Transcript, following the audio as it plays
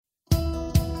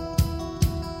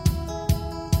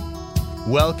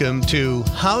Welcome to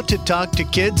How to Talk to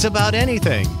Kids About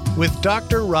Anything with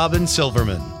Dr. Robin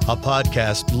Silverman, a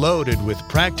podcast loaded with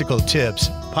practical tips,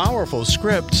 powerful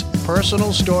scripts,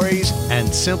 personal stories, and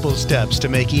simple steps to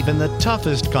make even the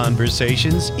toughest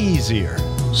conversations easier.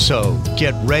 So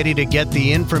get ready to get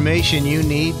the information you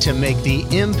need to make the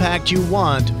impact you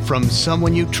want from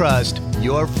someone you trust,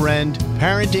 your friend,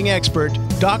 parenting expert,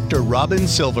 Dr. Robin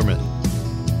Silverman.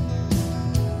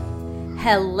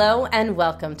 Hello and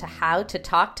welcome to How to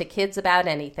Talk to Kids About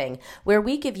Anything, where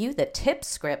we give you the tips,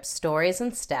 scripts, stories,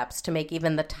 and steps to make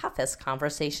even the toughest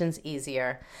conversations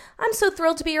easier. I'm so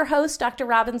thrilled to be your host, Dr.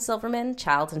 Robin Silverman,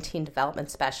 child and teen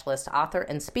development specialist, author,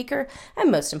 and speaker,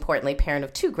 and most importantly, parent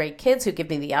of two great kids who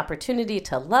give me the opportunity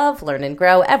to love, learn, and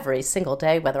grow every single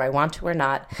day, whether I want to or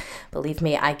not. Believe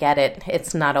me, I get it.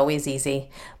 It's not always easy,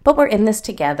 but we're in this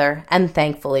together, and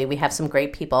thankfully, we have some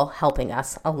great people helping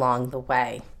us along the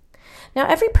way. Now,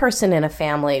 every person in a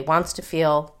family wants to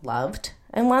feel loved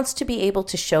and wants to be able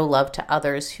to show love to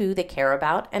others who they care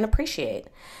about and appreciate.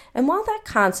 And while that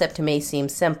concept may seem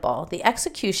simple, the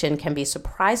execution can be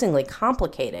surprisingly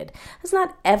complicated, as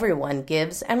not everyone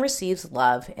gives and receives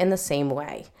love in the same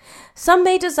way. Some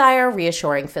may desire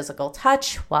reassuring physical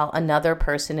touch, while another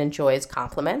person enjoys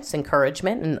compliments,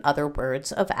 encouragement, and other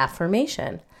words of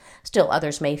affirmation. Still,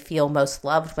 others may feel most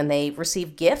loved when they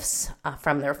receive gifts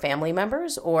from their family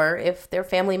members, or if their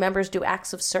family members do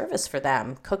acts of service for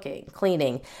them, cooking,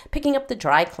 cleaning, picking up the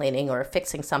dry cleaning, or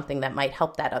fixing something that might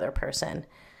help that other person.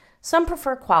 Some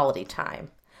prefer quality time.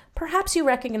 Perhaps you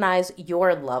recognize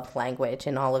your love language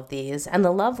in all of these and the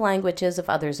love languages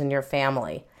of others in your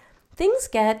family. Things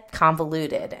get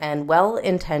convoluted, and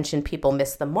well-intentioned people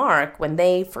miss the mark when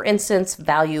they, for instance,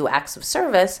 value acts of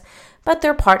service, but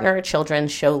their partner or children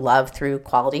show love through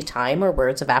quality time or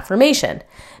words of affirmation.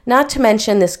 Not to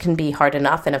mention, this can be hard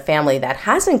enough in a family that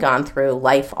hasn't gone through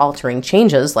life-altering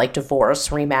changes like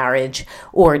divorce, remarriage,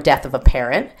 or death of a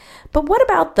parent. But what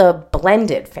about the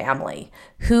blended family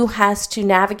who has to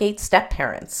navigate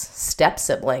step-parents,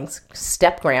 step-siblings,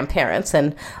 step-grandparents,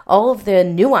 and all of the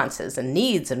nuances and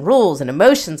needs and rules and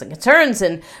emotions and concerns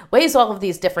and ways all of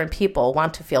these different people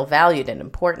want to feel valued and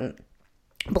important?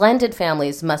 Blended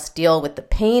families must deal with the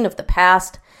pain of the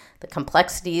past, the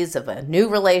complexities of a new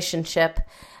relationship,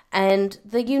 and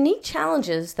the unique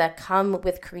challenges that come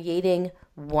with creating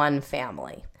one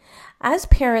family. As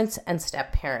parents and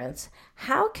step-parents,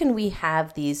 how can we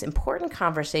have these important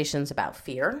conversations about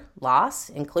fear, loss,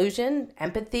 inclusion,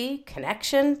 empathy,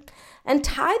 connection, and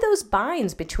tie those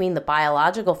binds between the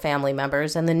biological family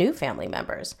members and the new family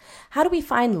members? How do we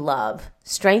find love,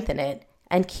 strengthen it,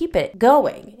 and keep it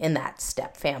going in that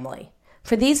step family?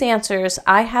 For these answers,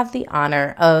 I have the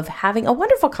honor of having a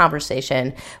wonderful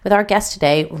conversation with our guest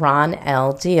today, Ron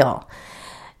L. Deal.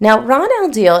 Now, Ron L.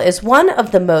 Deal is one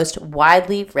of the most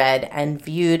widely read and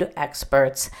viewed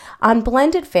experts on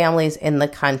blended families in the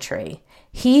country.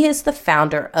 He is the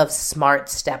founder of Smart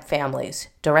Step Families,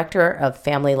 director of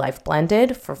Family Life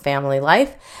Blended for Family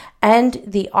Life, and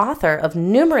the author of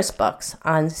numerous books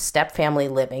on step family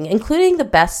living, including the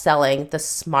best-selling The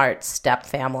Smart Step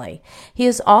Family. He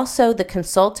is also the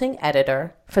consulting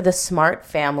editor for the Smart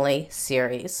Family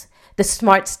series, the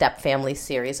Smart Step Family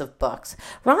series of books.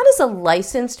 Ron is a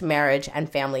licensed marriage and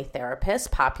family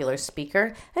therapist, popular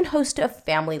speaker, and host of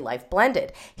Family Life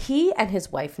Blended. He and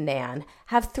his wife, Nan,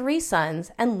 have 3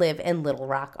 sons and live in Little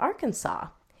Rock, Arkansas.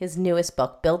 His newest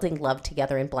book, Building Love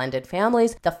Together in Blended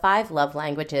Families, The 5 Love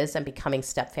Languages and Becoming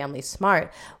Step Family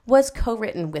Smart, was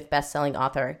co-written with best-selling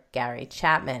author Gary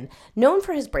Chapman, known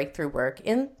for his breakthrough work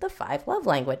in the 5 love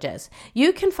languages.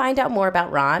 You can find out more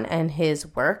about Ron and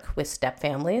his work with step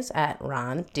families at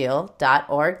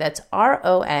rondeal.org. That's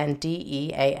RONDEAL.org.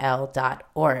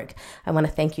 I want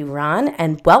to thank you, Ron,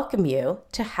 and welcome you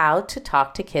to How to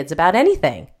Talk to Kids About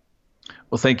Anything.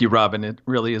 Well, thank you, Robin. It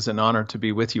really is an honor to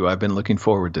be with you. I've been looking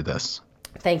forward to this.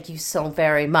 Thank you so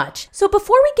very much. So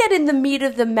before we get in the meat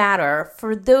of the matter,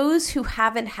 for those who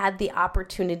haven't had the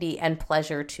opportunity and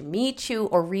pleasure to meet you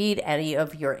or read any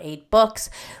of your 8 books,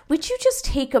 would you just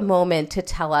take a moment to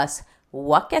tell us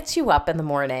what gets you up in the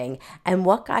morning and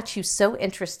what got you so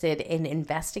interested in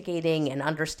investigating and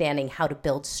understanding how to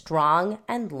build strong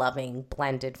and loving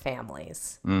blended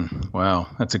families? Wow,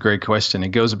 that's a great question. It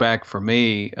goes back for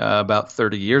me about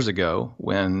 30 years ago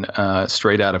when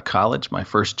straight out of college, my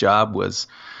first job was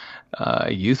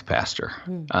a youth pastor.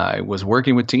 I was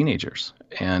working with teenagers.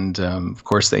 And of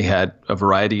course, they had a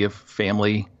variety of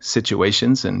family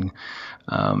situations, and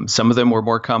some of them were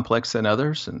more complex than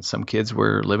others. And some kids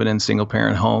were living in single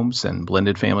parent homes and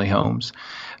blended family homes.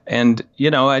 And,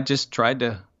 I just tried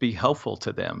to be helpful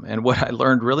to them. And what I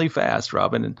learned really fast,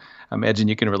 Robin, and I imagine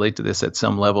you can relate to this at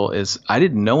some level, is I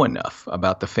didn't know enough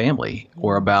about the family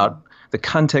or about the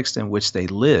context in which they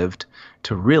lived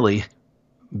to really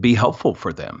be helpful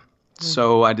for them.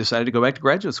 So I decided to go back to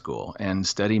graduate school and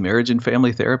study marriage and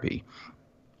family therapy.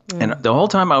 And the whole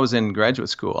time I was in graduate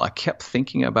school, I kept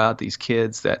thinking about these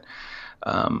kids that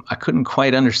I couldn't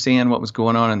quite understand what was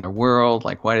going on in their world,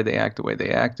 like why did they act the way they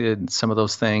acted, and some of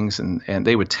those things. And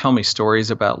they would tell me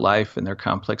stories about life in their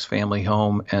complex family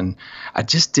home, and I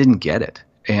just didn't get it.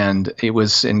 And it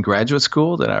was in graduate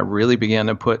school that I really began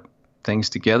to put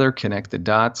things together, connect the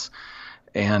dots.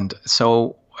 And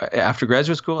so after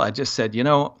graduate school, I just said,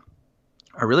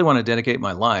 I really want to dedicate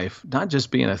my life, not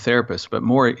just being a therapist, but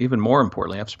even more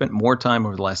importantly, I've spent more time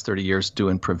over the last 30 years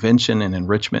doing prevention and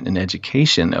enrichment and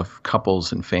education of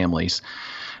couples and families.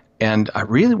 And I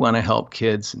really want to help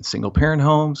kids in single parent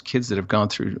homes, kids that have gone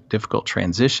through difficult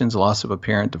transitions, loss of a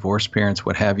parent, divorced parents,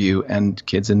 what have you, and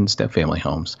kids in stepfamily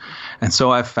homes. And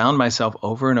so I've found myself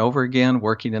over and over again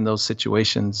working in those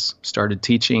situations, started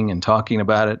teaching and talking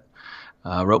about it,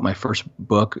 wrote my first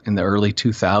book in the early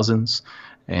 2000s.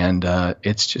 And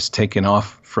it's just taken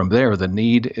off from there. The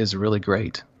need is really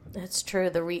great. That's true.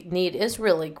 The need is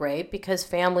really great because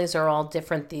families are all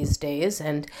different these days,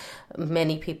 and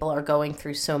many people are going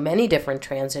through so many different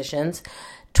transitions.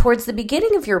 Towards the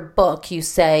beginning of your book, you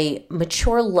say,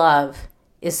 mature love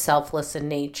is selfless in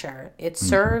nature. It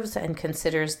serves and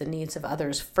considers the needs of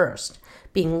others first.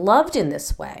 Being loved in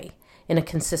this way, in a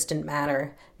consistent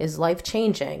manner, is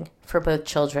life-changing for both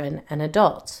children and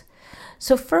adults.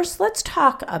 So first, let's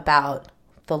talk about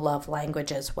the love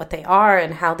languages, what they are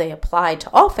and how they apply to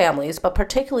all families, but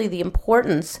particularly the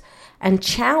importance and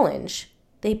challenge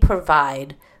they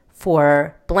provide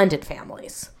for blended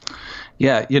families.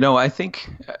 Yeah, I think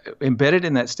embedded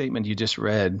in that statement you just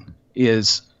read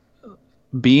is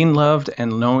being loved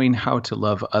and knowing how to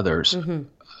love others.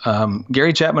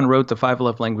 Gary Chapman wrote the 5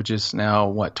 Love Languages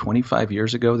now, 25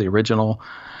 years ago, the original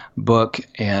book,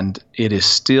 and it is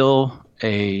still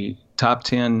a top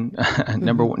 10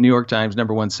 New York Times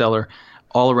 #1 seller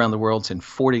all around the world. It's in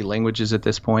 40 languages at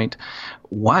this point.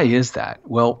 Why is that?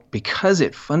 Well, because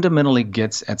it fundamentally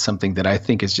gets at something that I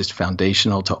think is just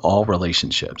foundational to all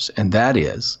relationships. And that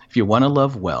is, if you want to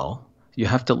love well, you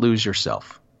have to lose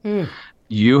yourself.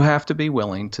 You have to be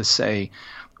willing to say,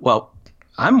 well,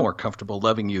 I'm more comfortable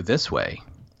loving you this way,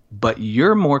 but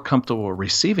you're more comfortable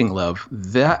receiving love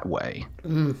that way.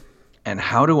 And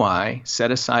how do I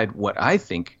set aside what I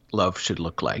think love should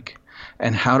look like?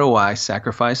 And how do I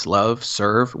sacrifice, love,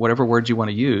 serve, whatever word you want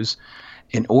to use,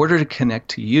 in order to connect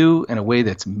to you in a way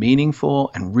that's meaningful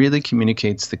and really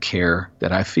communicates the care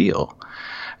that I feel?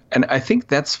 And I think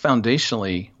that's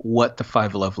foundationally what the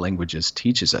 5 Love Languages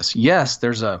teaches us. Yes,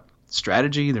 there's a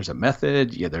strategy, there's a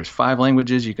method, there's 5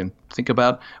 languages. You can think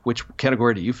about which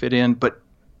category do you fit in. But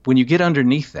when you get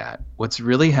underneath that, what's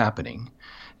really happening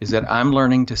is that I'm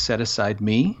learning to set aside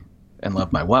me and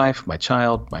love my wife, my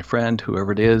child, my friend,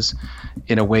 whoever it is,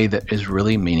 in a way that is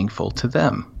really meaningful to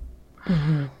them.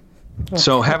 Okay.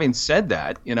 So having said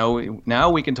that, now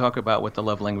we can talk about what the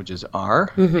love languages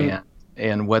are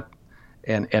and what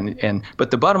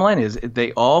but the bottom line is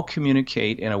they all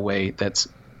communicate in a way that's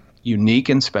unique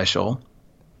and special.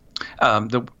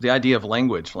 The idea of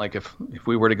language, like if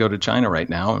we were to go to China right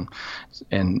now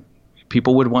and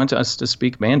people would want us to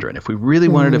speak Mandarin. If we really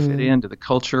wanted to fit into the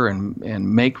culture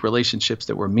and make relationships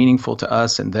that were meaningful to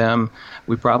us and them,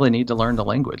 we probably need to learn the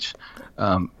language.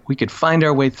 We could find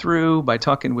our way through by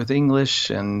talking with English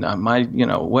and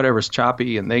whatever's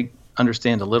choppy, and they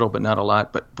understand a little but not a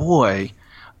lot. But boy,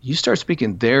 you start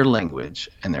speaking their language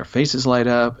and their faces light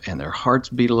up and their hearts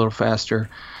beat a little faster.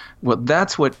 Well,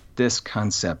 that's what this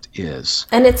concept is.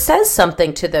 And it says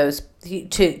something to those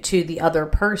to the other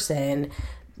person.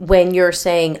 When you're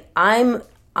saying, I'm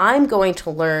going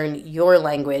to learn your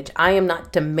language, I am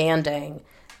not demanding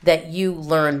that you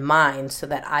learn mine so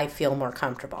that I feel more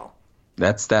comfortable.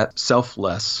 That's that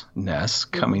selflessness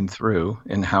coming through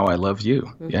in how I love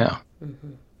you. Yeah.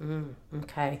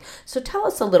 Okay. So tell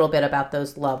us a little bit about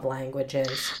those love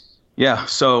languages. Yeah.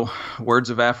 So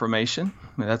words of affirmation,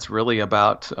 that's really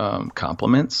about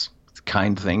compliments,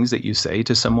 kind things that you say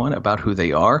to someone about who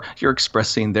they are. You're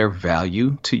expressing their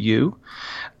value to you.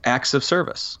 Acts of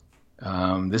service.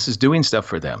 This is doing stuff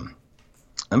for them.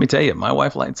 Let me tell you, my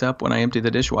wife lights up when I empty the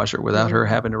dishwasher without her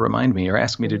having to remind me or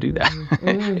ask me to do that.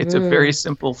 It's a very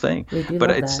simple thing,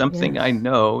 but it's something I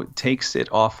know takes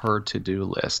it off her to-do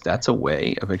list. That's a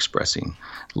way of expressing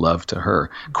love to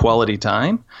her. Quality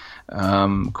time.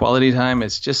 Quality time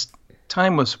is just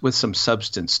time with some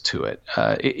substance to it.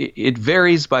 It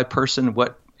varies by person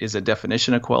what is a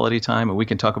definition of quality time, and we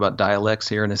can talk about dialects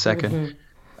here in a second.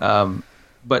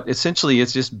 But essentially,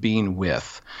 it's just being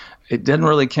with. It doesn't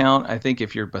really count, I think,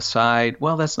 if you're beside.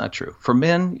 Well, that's not true. For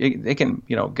men, they can,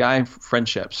 guy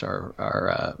friendships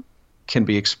can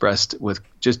be expressed with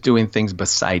just doing things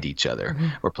beside each other.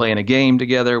 We're playing a game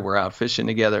together. We're out fishing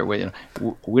together. We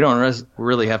don't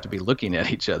really have to be looking at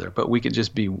each other, but we could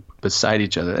just be beside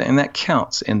each other. And that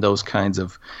counts in those kinds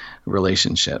of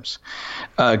relationships.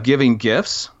 Giving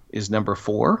gifts is number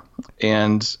 4.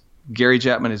 And Gary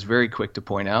Chapman is very quick to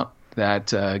point out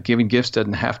that giving gifts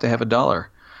doesn't have to have a dollar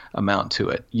amount to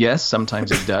it. Yes,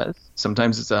 sometimes it does.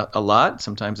 Sometimes it's a lot.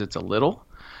 Sometimes it's a little.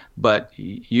 But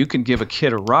you can give a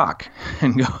kid a rock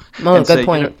and go and good say,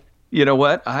 point. You know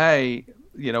what? I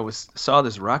saw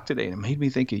this rock today and it made me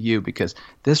think of you because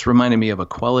this reminded me of a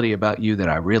quality about you that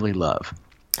I really love.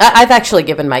 I've actually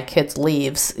given my kids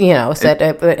leaves, said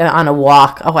on a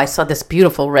walk, I saw this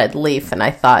beautiful red leaf and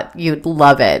I thought you'd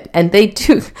love it. And they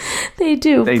do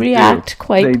react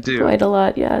quite a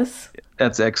lot. Yes.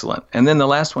 That's excellent. And then the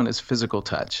last one is physical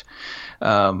touch.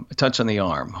 A touch on the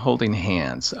arm, holding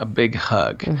hands, a big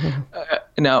hug.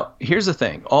 Now, here's the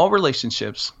thing. All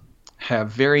relationships have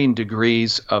varying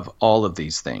degrees of all of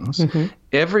these things.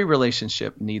 Every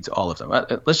relationship needs all of them.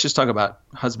 Let's just talk about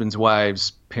husbands,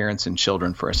 wives, parents, and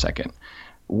children for a second.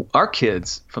 Our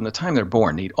kids, from the time they're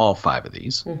born, need all 5 of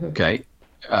these, okay?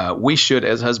 We should,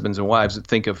 as husbands and wives,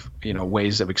 think of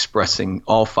ways of expressing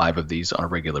all 5 of these on a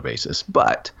regular basis.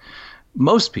 But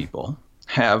most people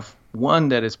have one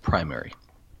that is primary.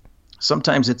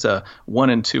 Sometimes it's a 1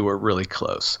 and 2 are really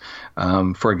close.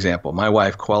 For example, my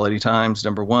wife, quality time's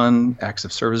number 1, acts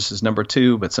of service is number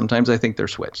 2, but sometimes I think they're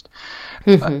switched.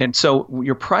 And so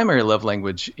your primary love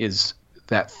language is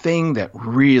that thing that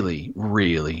really,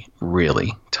 really,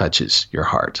 really touches your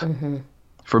heart.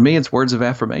 For me, it's words of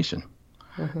affirmation.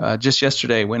 Just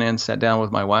yesterday, I went in, sat down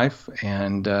with my wife,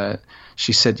 and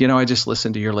she said, I just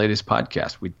listened to your latest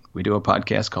podcast. We do a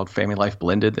podcast called Family Life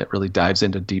Blended that really dives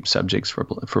into deep subjects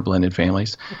for blended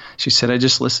families. She said, I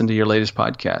just listened to your latest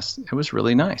podcast. It was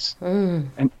really nice.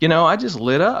 And, I just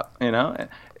lit up,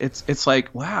 It's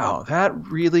like, wow, that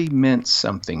really meant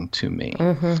something to me.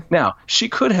 Now, she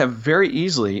could have very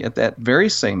easily, at that very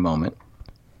same moment,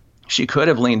 she could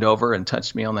have leaned over and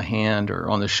touched me on the hand or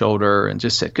on the shoulder and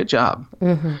just said, good job.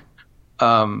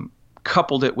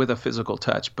 Coupled it with a physical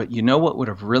touch. But what would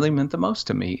have really meant the most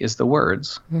to me is the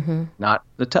words, not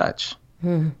the touch.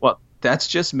 Well, that's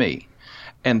just me.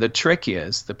 And the trick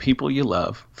is the people you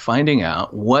love, finding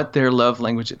out what their love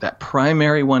language, that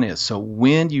primary one is. So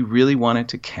when you really want it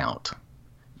to count,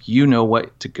 you know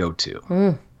what to go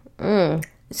to.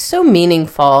 So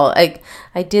meaningful.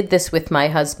 I did this with my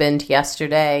husband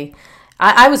yesterday.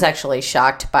 I was actually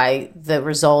shocked by the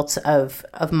results of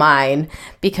mine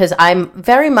because I'm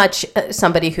very much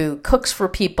somebody who cooks for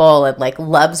people and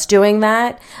loves doing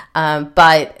that.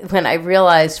 But when I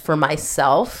realized for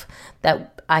myself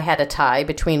that I had a tie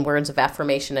between words of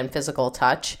affirmation and physical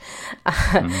touch,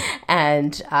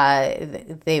 and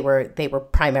they were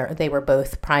primary. They were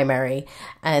both primary,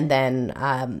 and then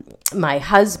my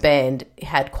husband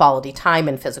had quality time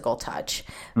and physical touch.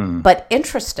 But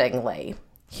interestingly,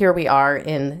 here we are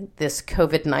in this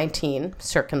COVID-19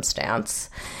 circumstance,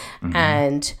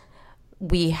 and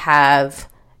we have,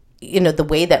 the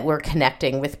way that we're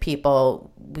connecting with people.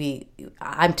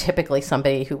 I'm typically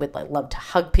somebody who would love to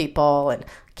hug people and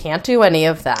can't do any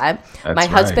of that. My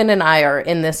husband and I are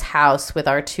in this house with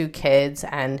our 2 kids,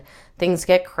 and things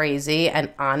get crazy.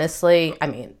 And honestly,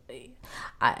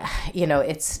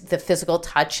 it's the physical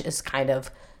touch is kind of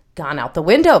gone out the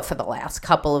window for the last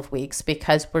couple of weeks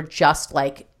because we're just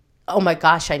oh my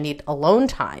gosh, I need alone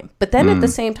time. But then at the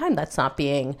same time, that's not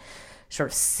being sort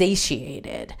of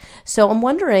satiated. So I'm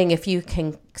wondering if you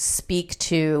can speak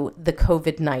to the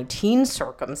COVID-19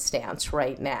 circumstance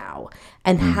right now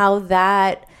and how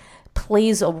that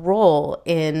plays a role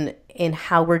in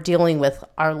how we're dealing with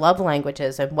our love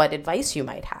languages and what advice you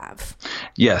might have.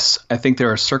 Yes, I think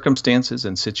there are circumstances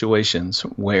and situations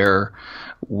where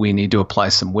we need to apply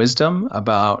some wisdom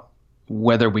about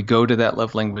whether we go to that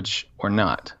love language or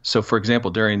not. So, for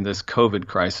example, during this COVID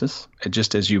crisis,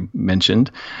 just as you mentioned,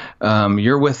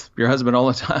 you're with your husband all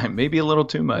the time, maybe a little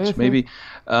too much, maybe.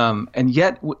 And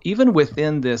yet, even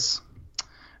within this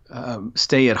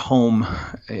stay-at-home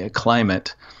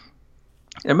climate,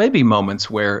 There may be moments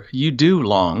where you do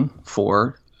long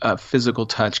for a physical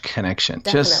touch connection,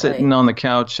 Definitely. just sitting on the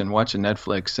couch and watching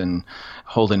Netflix and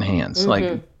holding hands.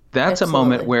 Like that's Absolutely. a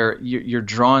moment where you're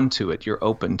drawn to it, you're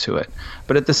open to it.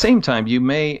 But at the same time, you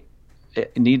may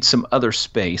need some other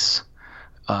space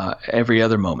every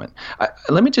other moment.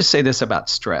 Let me just say this about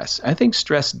stress. I think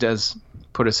stress does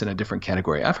put us in a different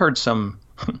category. I've heard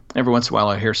every once in a while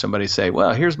I hear somebody say,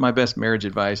 well, here's my best marriage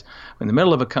advice. In the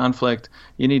middle of a conflict,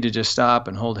 you need to just stop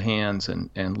and hold hands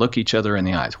and look each other in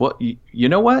the eyes. Well, you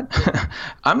know what?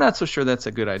 I'm not so sure that's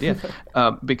a good idea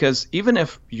because even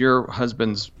if your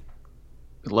husband's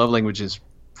love language is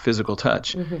physical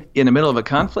touch, in the middle of a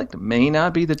conflict may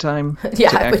not be the time to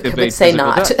activate would say physical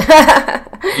not.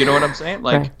 touch. You know what I'm saying?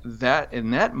 Like that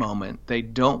in that moment, they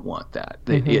don't want that.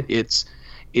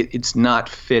 It's not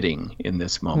fitting in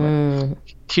this moment.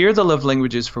 Hear the love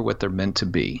languages for what they're meant to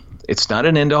be. It's not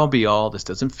an end-all be-all. This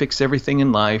doesn't fix everything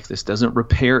in life. This doesn't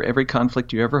repair every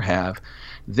conflict you ever have.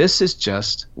 This is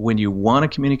just when you want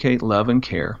to communicate love and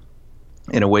care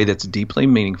in a way that's deeply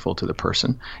meaningful to the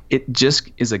person. It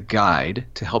just is a guide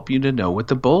to help you to know what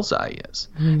the bullseye is.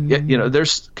 You know,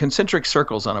 there's concentric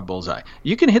circles on a bullseye.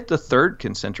 You can hit the third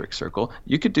concentric circle.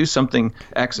 You could do something,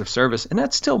 acts of service, and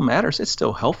that still matters. It's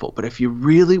still helpful. But if you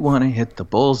really want to hit the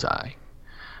bullseye,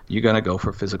 you're going to go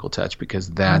for physical touch because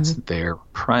that's their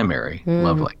primary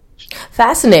love language.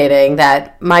 Fascinating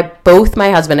that both my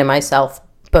husband and myself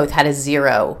both had a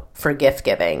 0 for gift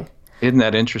giving. Isn't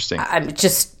that interesting? I'm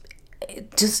just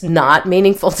not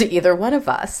meaningful to either one of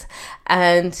us.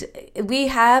 And we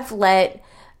have let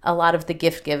a lot of the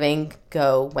gift giving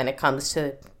go when it comes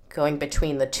to going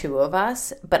between the two of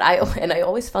us. But I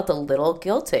always felt a little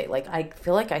guilty. Like, I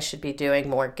feel like I should be doing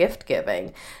more gift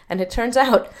giving. And it turns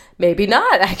out maybe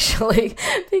not, actually,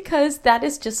 because that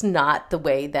is just not the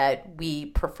way that we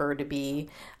prefer to be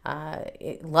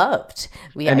loved.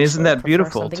 And isn't that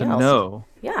beautiful to know?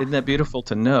 Yeah. Isn't that beautiful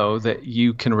to know that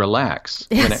you can relax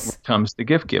when it comes to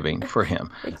gift giving for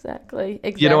him? Exactly.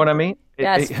 You know what I mean?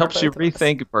 Yes, it helps you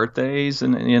rethink birthdays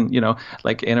and you know,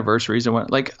 like anniversaries and what.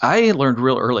 Like I learned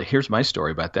real early. Here's my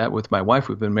story about that with my wife.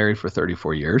 We've been married for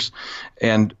 34 years,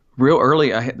 and real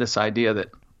early I had this idea that,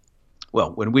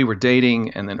 well, when we were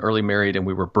dating and then early married and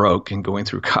we were broke and going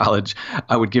through college,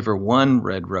 I would give her one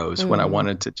red rose when I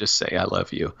wanted to just say I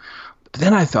love you. But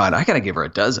then I thought, I got to give her a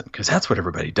dozen because that's what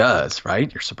everybody does,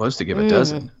 right? You're supposed to give a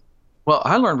dozen. Well,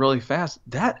 I learned really fast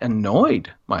that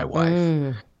annoyed my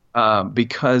wife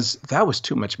because that was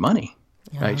too much money,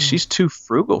 right? She's too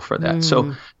frugal for that.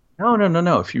 So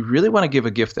no. If you really want to give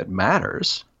a gift that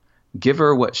matters, give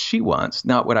her what she wants,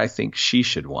 not what I think she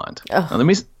should want. Now, let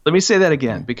me say that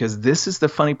again, because this is the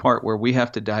funny part where we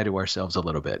have to die to ourselves a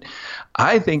little bit.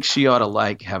 I think she ought to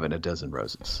like having a dozen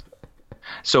roses.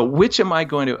 So which am I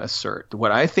going to assert?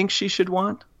 What I think she should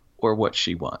want or what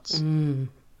she wants?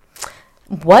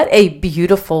 What a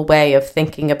beautiful way of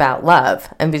thinking about love.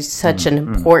 And it's such an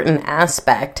important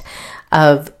aspect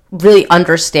of really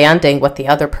understanding what the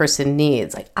other person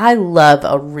needs. Like, I love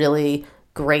a really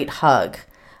great hug.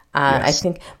 I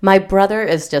think my brother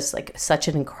is just like such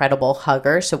an incredible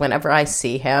hugger. So whenever I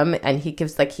see him and he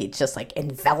just like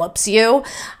envelops you,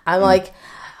 I'm like,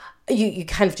 you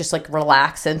kind of just like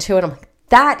relax into it. I'm like,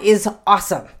 that is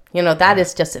awesome. You know, that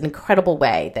is just an incredible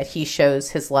way that he shows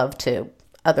his love to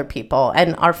other people.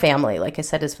 And our family, like I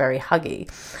said, is very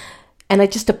huggy. And I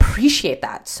just appreciate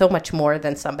that so much more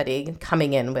than somebody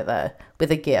coming in with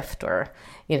a gift or,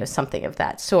 you know, something of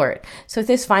that sort. So I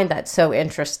just find that so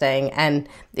interesting, and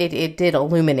it did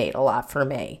illuminate a lot for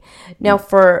me. Now,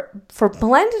 for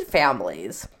blended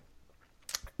families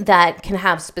that can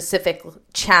have specific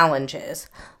challenges,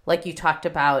 like you talked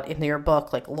about in your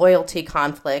book, like loyalty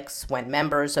conflicts, when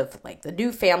members of like the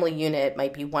new family unit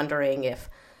might be wondering if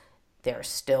they're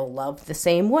still loved the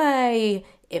same way,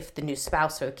 if the new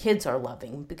spouse or kids are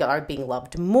being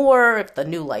loved more, if the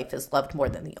new life is loved more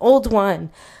than the old one.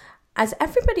 As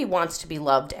everybody wants to be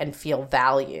loved and feel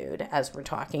valued, as we're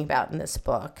talking about in this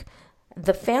book,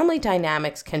 the family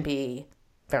dynamics can be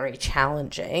very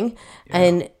challenging. Yeah.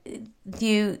 And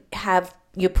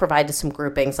you provided some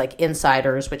groupings like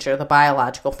insiders, which are the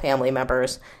biological family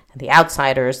members, and the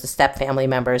outsiders, the step family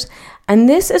members. And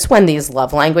this is when these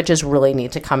love languages really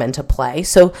need to come into play.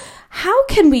 So how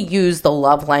can we use the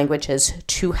love languages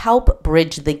to help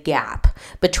bridge the gap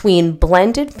between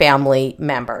blended family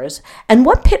members? And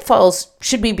what pitfalls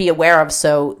should we be aware of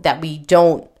so that we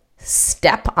don't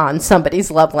step on somebody's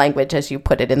love language, as you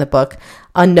put it in the book,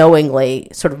 unknowingly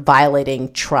sort of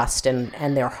violating trust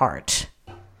and their heart?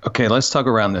 Okay, let's talk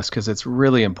around this because it's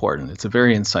really important. It's a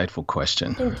very insightful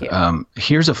question. Thank you.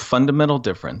 Here's a fundamental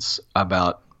difference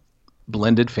about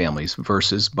blended families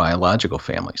versus biological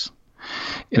families.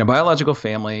 In a biological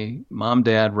family, mom,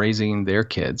 dad raising their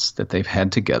kids that they've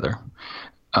had together,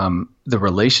 the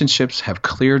relationships have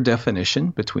clear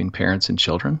definition between parents and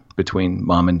children, between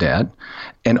mom and dad,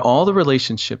 and all the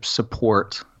relationships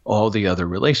support all the other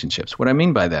relationships. What I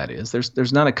mean by that is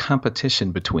there's not a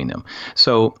competition between them.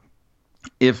 So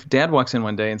if dad walks in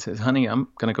one day and says, honey, I'm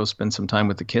going to go spend some time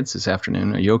with the kids this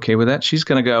afternoon. Are you okay with that? She's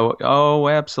going to go, oh,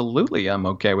 absolutely. I'm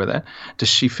okay with that. Does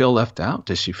she feel left out?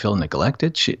 Does she feel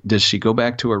neglected? Does she go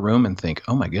back to her room and think,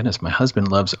 oh my goodness, my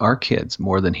husband loves our kids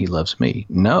more than he loves me?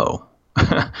 No,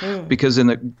 because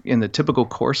in the typical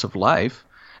course of life,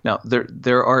 now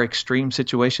there are extreme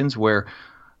situations where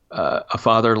a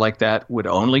father like that would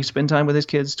only spend time with his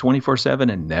kids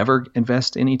 24/7 and never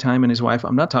invest any time in his wife.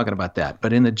 I'm not talking about that.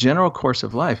 But in the general course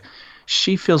of life,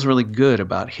 she feels really good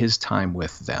about his time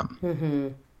with them. Mm-hmm.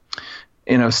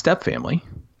 In a step family,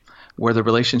 where the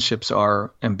relationships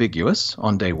are ambiguous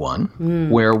on day one,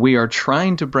 where we are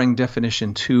trying to bring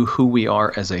definition to who we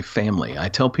are as a family. I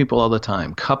tell people all the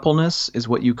time, coupleness is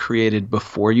what you created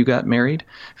before you got married.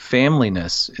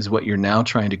 Familyness is what you're now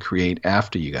trying to create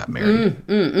after you got married.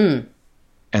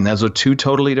 And those are two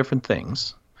totally different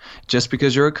things. Just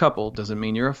because you're a couple doesn't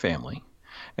mean you're a family.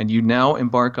 And you now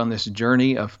embark on this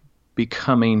journey of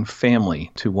becoming family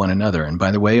to one another. And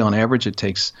by the way, on average, it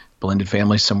takes blended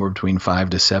families somewhere between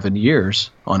 5 to 7 years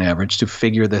on average to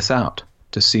figure this out,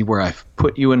 to see where I've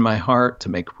put you in my heart, to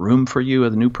make room for you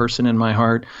as a new person in my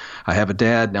heart. I have a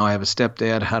dad, now I have a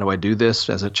stepdad. How do I do this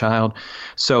as a child?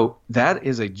 So that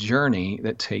is a journey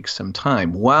that takes some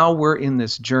time. While we're in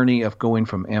this journey of going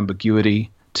from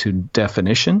ambiguity to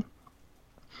definition,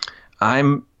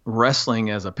 I'm wrestling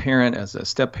as a parent, as a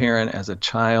step-parent, as a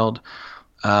child,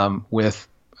 with,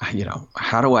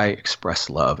 how do I express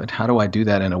love and how do I do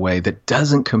that in a way that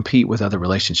doesn't compete with other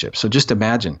relationships? So just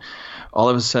imagine all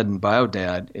of a sudden bio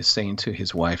dad is saying to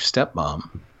his wife,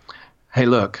 stepmom, hey,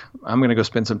 look, I'm going to go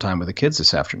spend some time with the kids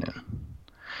this afternoon.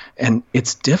 And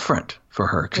it's different for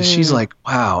her because she's like,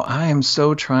 wow, I am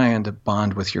so trying to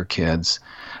bond with your kids.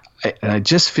 And it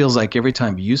just feels like every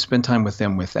time you spend time with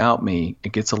them without me,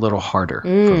 it gets a little harder for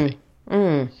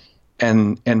me.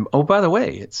 And oh, by the way,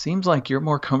 it seems like you're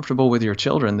more comfortable with your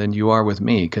children than you are with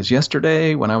me. Because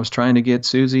yesterday, when I was trying to get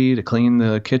Susie to clean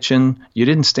the kitchen, you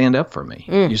didn't stand up for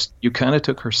me. You kind of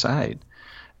took her side.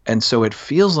 And so it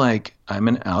feels like I'm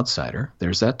an outsider.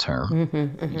 There's that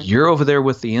term. You're over there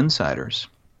with the insiders.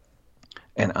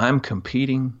 And I'm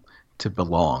competing to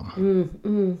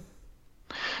belong.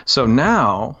 So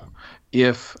now,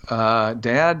 if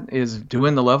dad is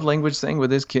doing the love language thing with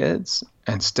his kids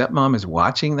and stepmom is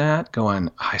watching that going,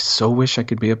 I so wish I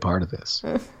could be a part of this.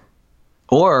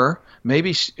 Or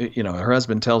maybe, her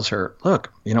husband tells her,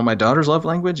 look, my daughter's love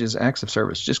language is acts of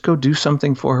service. Just go do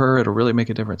something for her. It'll really make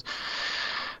a difference.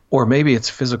 Or maybe it's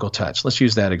physical touch. Let's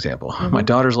use that example. My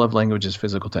daughter's love language is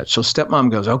physical touch. So stepmom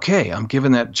goes, okay, I'm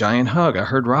giving that giant hug. I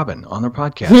heard Robin on their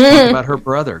podcast talk about her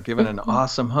brother giving an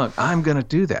awesome hug. I'm going to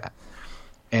do that.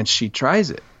 And she tries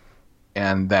it.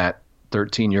 And that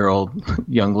 13-year-old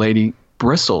young lady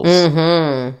bristles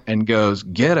and goes,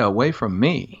 get away from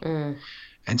me.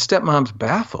 And stepmom's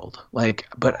baffled. Like,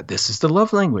 but this is the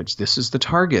love language. This is the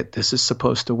target. This is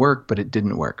supposed to work, but it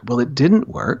didn't work. Well, it didn't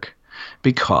work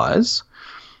because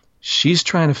she's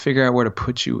trying to figure out where to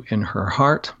put you in her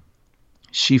heart.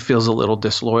 She feels a little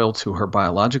disloyal to her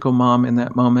biological mom in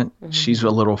that moment. She's a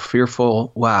little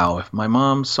fearful. Wow, if my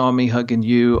mom saw me hugging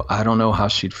you, I don't know how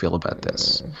she'd feel about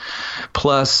this.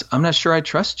 Plus, I'm not sure I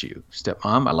trust you,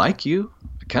 stepmom. I like you.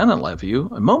 I kind of love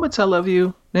you. In moments I love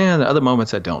you. The other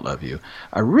moments I don't love you.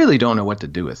 I really don't know what to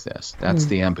do with this. That's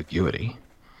the ambiguity.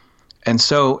 And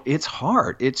so it's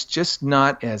hard. It's just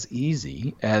not as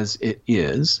easy as it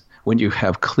is when you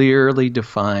have clearly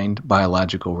defined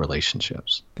biological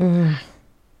relationships.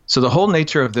 So the whole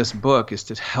nature of this book is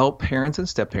to help parents and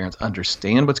step-parents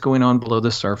understand what's going on below the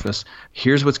surface.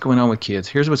 Here's what's going on with kids.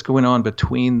 Here's what's going on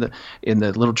in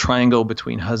the little triangle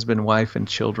between husband, wife, and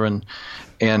children.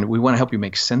 And we want to help you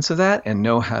make sense of that and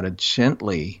know how to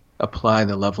gently apply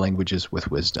the love languages with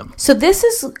wisdom. So this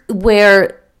is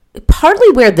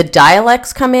partly where the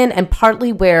dialects come in and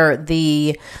partly where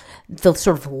the sort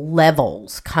of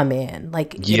levels come in.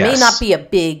 Like it may not be a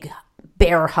big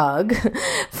bear hug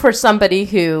for somebody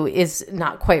who is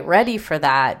not quite ready for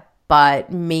that,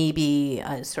 but maybe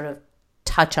a sort of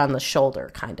touch on the shoulder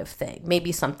kind of thing.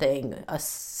 Maybe a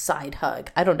side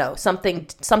hug. I don't know, something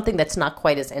that's not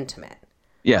quite as intimate.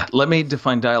 Yeah, let me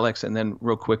define dialects, and then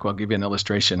real quick, I'll give you an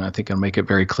illustration. I think I'll make it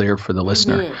very clear for the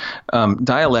listener.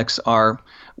 Dialects are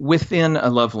within a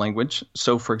love language.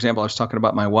 So, for example, I was talking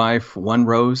about my wife. One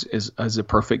rose is a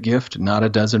perfect gift, not a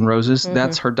dozen roses.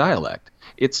 That's her dialect.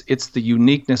 It's the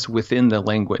uniqueness within the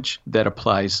language that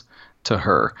applies to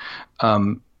her.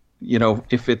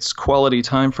 If it's quality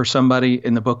time for somebody,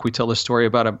 in the book we tell a story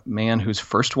about a man whose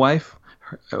first wife,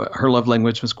 her love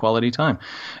language was quality time.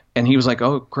 And he was like,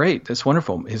 oh, great, that's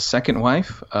wonderful. His second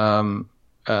wife,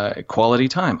 quality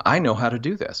time. I know how to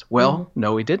do this. Well,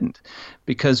 no, he didn't.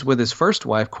 Because with his first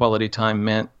wife, quality time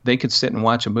meant they could sit and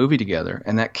watch a movie together,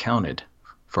 and that counted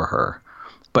for her.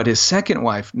 But his second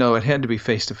wife, no, it had to be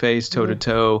face-to-face,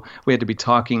 toe-to-toe. We had to be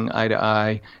talking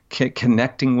eye-to-eye,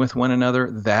 connecting with one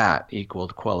another. That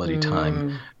equaled quality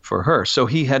time for her. So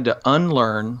he had to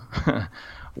unlearn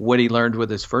what he learned with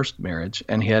his first marriage,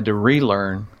 and he had to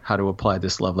relearn how to apply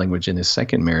this love language in his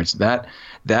second marriage.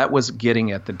 That was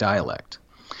getting at the dialect.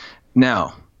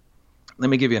 Now, let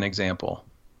me give you an example.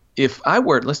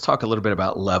 Let's talk a little bit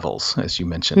about levels, as you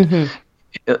mentioned.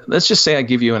 Let's just say I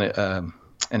give you an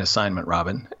assignment,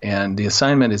 Robin, and the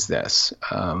assignment is this.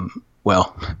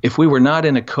 If we were not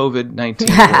in a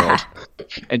COVID-19 world,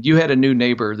 and you had a new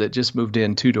neighbor that just moved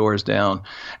in 2 doors down,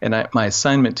 and my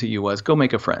assignment to you was go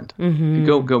make a friend.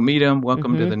 Go meet him,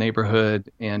 welcome to the neighborhood,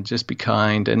 and just be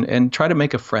kind and try to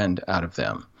make a friend out of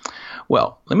them.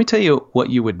 Well, let me tell you what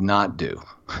you would not do.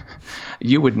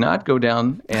 You would not go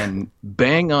down and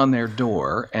bang on their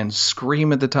door and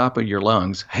scream at the top of your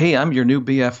lungs, hey, I'm your new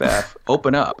BFF,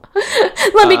 open up.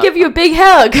 Let me give you a big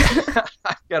hug.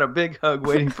 I've got a big hug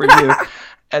waiting for you.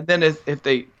 And then if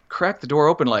they crack the door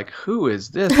open like, who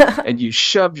is this? And you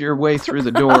shove your way through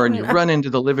the door and you run into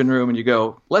the living room and you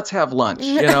go, let's have lunch.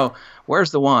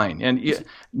 Where's the wine? And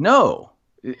no.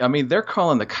 I mean, they're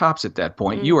calling the cops at that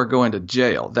point. You are going to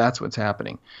jail. That's what's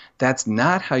happening. That's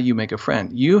not how you make a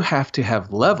friend. You have to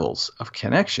have levels of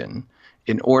connection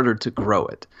in order to grow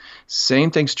it. Same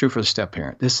thing's true for the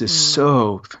step-parent. This is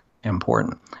so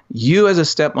important. You as a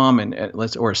stepmom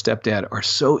or a stepdad are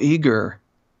so eager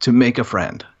to make a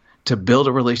friend, to build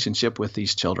a relationship with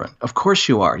these children. Of course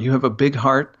you are. You have a big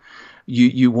heart.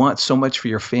 You want so much for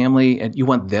your family, and you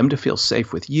want them to feel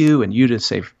safe with you and you to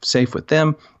safe with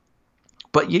them.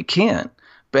 But you can't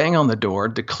bang on the door,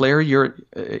 declare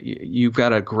you've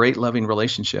got a great loving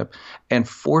relationship, and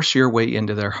force your way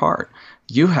into their heart.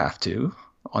 You have to,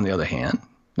 on the other hand,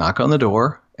 knock on the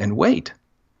door and wait.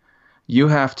 You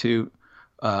have to,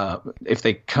 if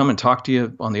they come and talk to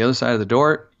you on the other side of the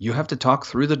door, you have to talk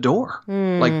through the door.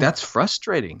 Like, that's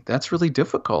frustrating. That's really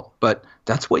difficult. But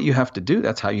that's what you have to do.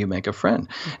 That's how you make a friend.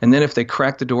 And then if they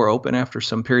crack the door open after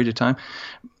some period of time,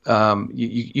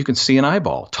 you can see an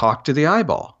eyeball. Talk to the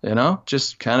eyeball,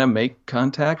 just kind of make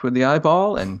contact with the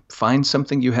eyeball and find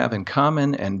something you have in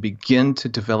common and begin to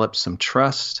develop some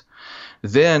trust.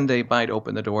 Then they might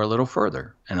open the door a little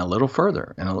further and a little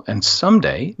further. And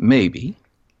someday, maybe,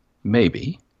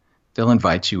 they'll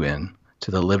invite you in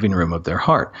to the living room of their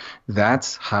heart.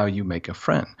 That's how you make a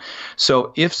friend.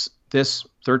 So if this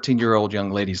 13-year-old young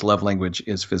lady's love language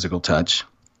is physical touch,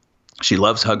 she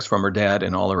loves hugs from her dad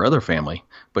and all her other family,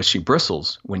 but she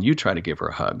bristles when you try to give her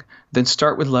a hug. Then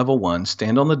start with level 1,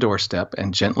 stand on the doorstep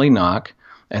and gently knock.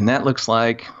 And that looks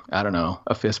like, I don't know,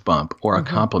 a fist bump or a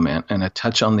compliment and a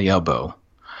touch on the elbow.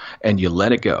 And you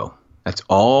let it go. That's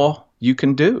all you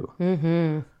can do.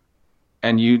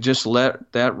 And you just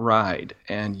let that ride,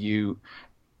 and you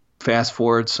fast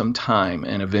forward some time,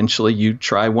 and eventually you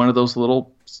try one of those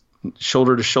little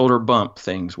shoulder-to-shoulder bump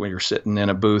things where you're sitting in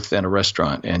a booth at a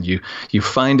restaurant, and you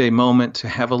find a moment to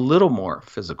have a little more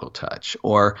physical touch,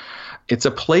 or it's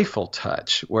a playful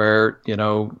touch where,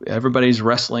 everybody's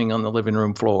wrestling on the living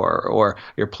room floor, or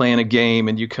you're playing a game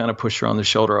and you kind of push her on the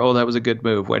shoulder. Oh, that was a good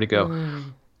move. Way to go.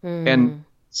 And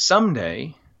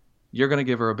someday you're going to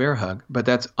give her a bear hug, but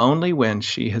that's only when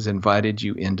she has invited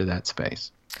you into that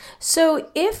space. So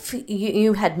if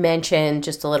you had mentioned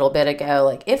just a little bit ago,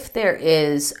 like if there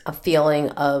is a feeling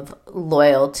of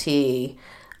loyalty,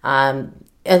 a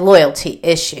loyalty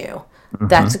issue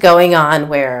that's going on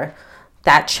where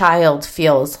that child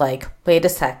feels like, wait a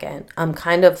second, I'm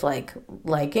kind of like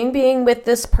liking being with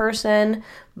this person,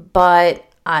 but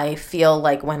I feel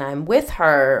like when I'm with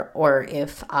her, or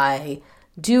if I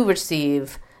do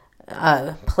receive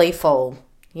a playful,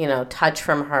 touch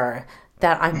from her,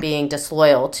 that I'm being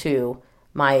disloyal to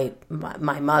my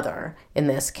mother in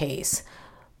this case.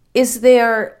 Is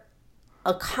there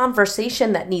a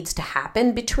conversation that needs to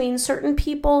happen between certain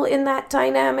people in that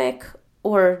dynamic,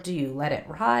 or do you let it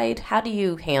ride? How do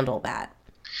you handle that?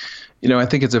 I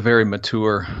think it's a very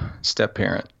mature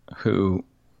step-parent who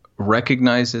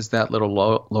recognizes that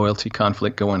little loyalty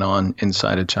conflict going on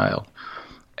inside a child.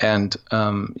 And,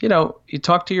 you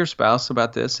talk to your spouse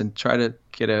about this and try to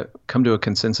come to a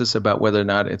consensus about whether or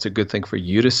not it's a good thing for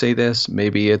you to say this.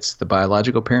 Maybe it's the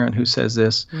biological parent who says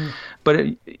this. But,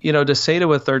 to say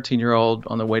to a 13-year-old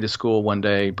on the way to school one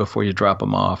day before you drop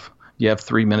them off, you have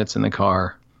 3 minutes in the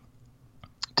car,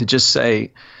 to just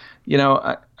say,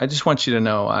 I just want you to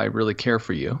know I really care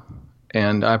for you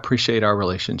and I appreciate our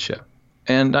relationship.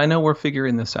 And I know we're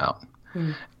figuring this out.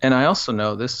 And I also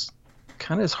know this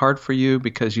kind of is hard for you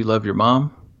because you love your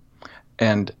mom.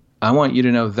 And I want you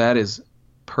to know that is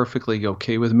perfectly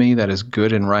okay with me. That is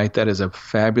good and right. That is a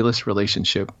fabulous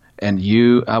relationship. And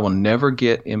I will never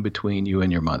get in between you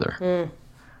and your mother.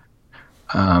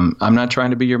 I'm not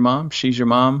trying to be your mom. She's your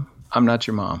mom. I'm not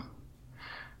your mom.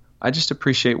 I just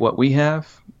appreciate what we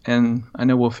have. And I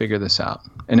know we'll figure this out.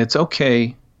 And it's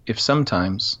okay if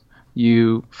sometimes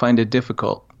you find it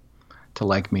difficult to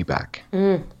like me back.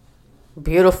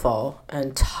 Beautiful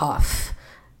and tough.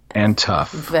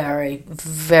 Very,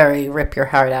 very rip your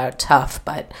heart out tough.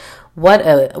 But what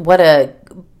a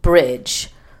bridge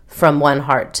from one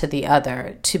heart to the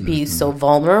other to be so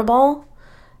vulnerable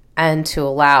and to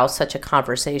allow such a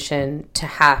conversation to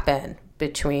happen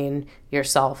between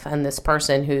yourself and this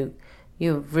person who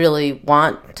you really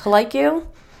want to like you.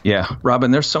 Yeah,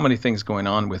 Robin, there's so many things going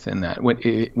on within that.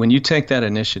 When you take that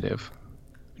initiative,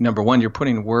 number one, you're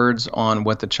putting words on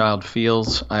what the child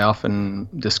feels. I often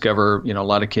discover, a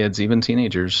lot of kids, even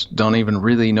teenagers, don't even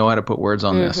really know how to put words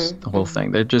on this, the whole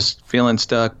thing. They're just feeling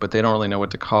stuck, but they don't really know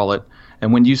what to call it.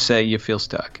 And when you say you feel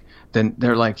stuck, then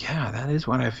they're like, yeah, that is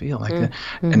what I feel like.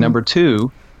 And number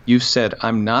two, you've said,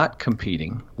 I'm not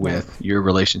competing with your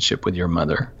relationship with your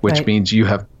mother, which means you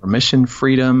have permission,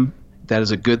 freedom. That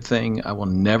is a good thing. I will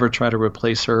never try to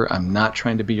replace her. I'm not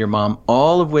trying to be your mom,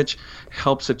 all of which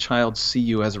helps a child see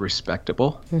you as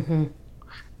respectable.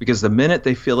 Because the minute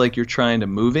they feel like you're trying to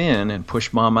move in and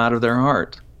push mom out of their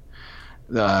heart,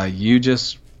 the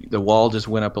wall just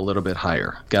went up a little bit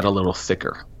higher, got a little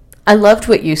thicker. I loved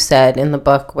what you said in the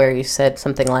book where you said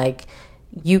something like,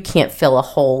 you can't fill a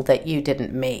hole that you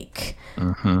didn't make.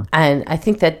 And I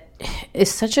think that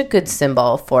is such a good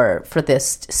symbol for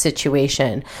this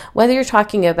situation. Whether you're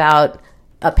talking about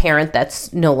a parent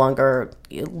that's no longer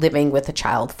living with a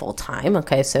child full time,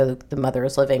 okay, so the mother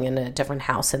is living in a different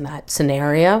house in that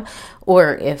scenario,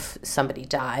 or if somebody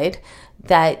died,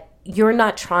 that you're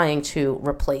not trying to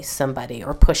replace somebody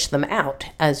or push them out,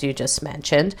 as you just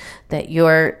mentioned, that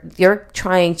you're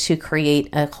trying to create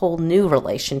a whole new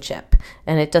relationship,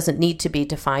 and it doesn't need to be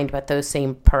defined by those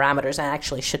same parameters, and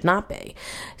actually should not be.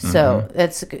 So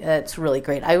that's really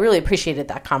great. I really appreciated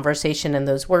that conversation and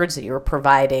those words that you were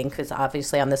providing, because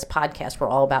obviously on this podcast we're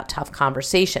all about tough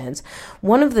conversations.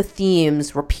 One of the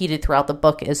themes repeated throughout the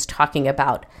book is talking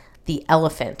about the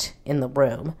elephant in the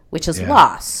room, which is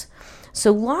loss.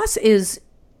 So loss is,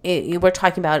 we're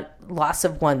talking about loss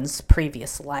of one's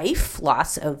previous life,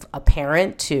 loss of a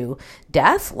parent to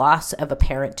death, loss of a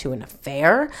parent to an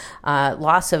affair,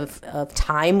 loss of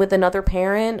time with another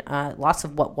parent, loss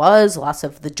of what was, loss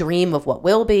of the dream of what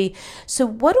will be. So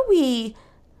what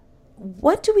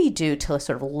do we do to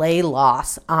sort of lay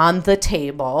loss on the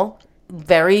table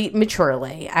very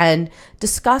maturely and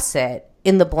discuss it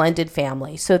in the blended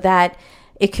family so that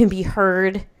it can be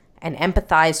heard and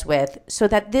empathized with, so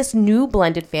that this new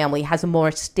blended family has a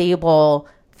more stable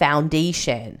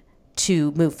foundation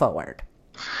to move forward?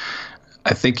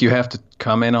 I think you have to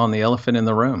comment on the elephant in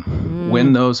the room.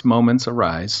 When those moments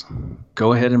arise,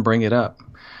 go ahead and bring it up.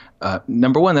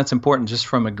 Number one, that's important just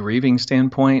from a grieving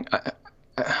standpoint.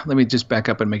 Let me just back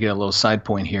up and make it a little side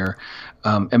point here.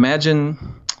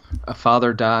 Imagine a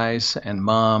father dies and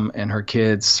mom and her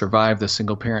kids survive the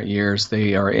single parent years.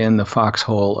 They are in the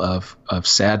foxhole of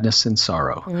sadness and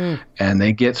sorrow. And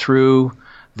they get through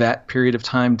that period of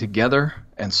time together.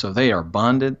 And so they are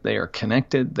bonded, they are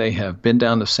connected, they have been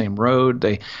down the same road,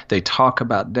 they talk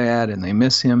about dad and they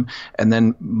miss him. And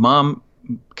then mom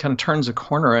kind of turns a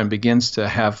corner and begins to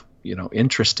have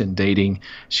interest in dating.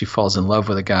 She falls in love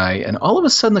with a guy. And all of a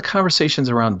sudden the conversations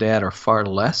around dad are far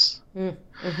less.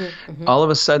 All of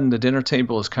a sudden, the dinner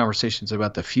table is conversations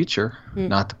about the future,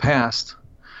 not the past.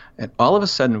 And all of a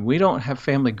sudden, we don't have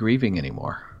family grieving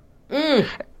anymore. And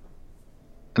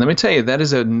let me tell you, that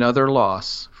is another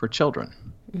loss for children.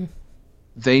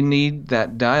 They need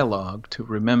that dialogue to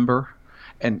remember.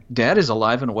 And dad is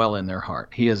alive and well in their heart.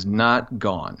 He is not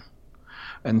gone.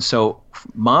 And so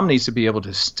mom needs to be able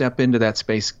to step into that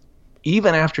space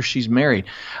even after she's married.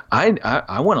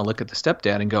 I want to look at the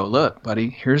stepdad and go, look,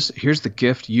 buddy, here's the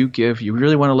gift you give. You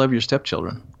really want to love your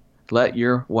stepchildren. Let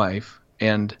your wife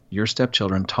and your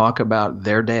stepchildren talk about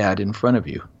their dad in front of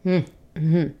you.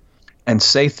 Mm-hmm. And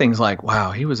say things like,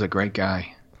 wow, he was a great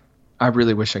guy. I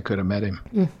really wish I could have met him.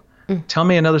 Mm-hmm. Tell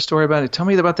me another story about it. Tell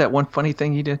me about that one funny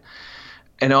thing he did.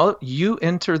 And you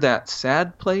enter that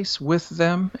sad place with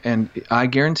them, and I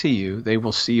guarantee you they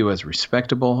will see you as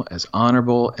respectable, as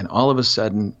honorable, and all of a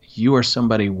sudden you are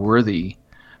somebody worthy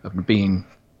of being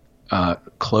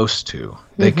close to.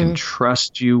 They can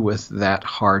trust you with that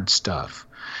hard stuff.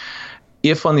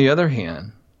 If, on the other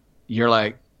hand, you're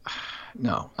like,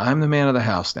 no, I'm the man of the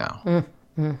house now.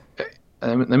 Mm-hmm.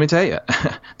 Let me tell you,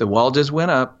 the wall just went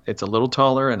up. It's a little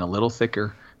taller and a little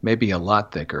thicker, maybe a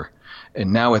lot thicker.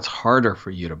 And now it's harder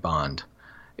for you to bond.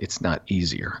 It's not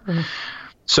easier. Mm-hmm.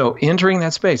 So entering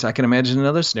that space, I can imagine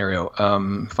another scenario,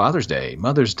 Father's Day,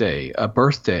 Mother's Day, a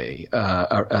birthday,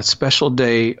 a special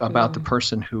day about the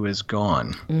person who is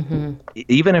gone. Mm-hmm.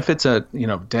 Even if it's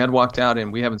Dad walked out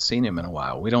and we haven't seen him in a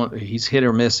while. He's hit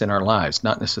or miss in our lives,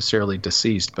 not necessarily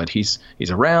deceased, but he's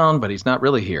around, but he's not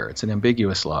really here. It's an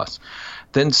ambiguous loss.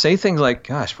 Then say things like,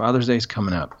 gosh, Father's Day's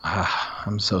coming up.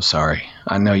 I'm so sorry.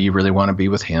 I know you really want to be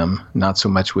with him, not so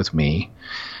much with me.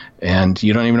 And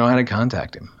you don't even know how to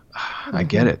contact him. I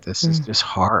get it. This is just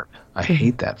hard. I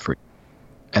hate that for you.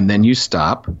 And then you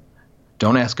stop.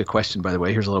 Don't ask a question, by the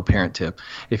way. Here's a little parent tip.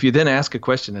 If you then ask a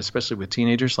question, especially with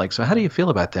teenagers, like, so how do you feel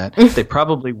about that? They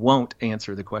probably won't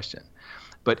answer the question.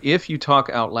 But if you talk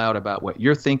out loud about what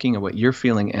you're thinking and what you're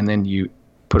feeling, and then you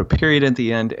put a period at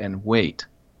the end and wait,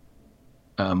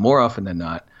 more often than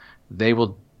not, they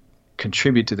will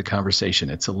contribute to the conversation.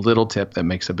 It's a little tip that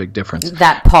makes a big difference.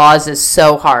 That pause is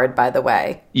so hard, by the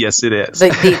way. Yes, it is.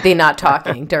 The not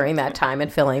talking during that time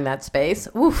and filling that space.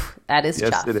 Oof, that is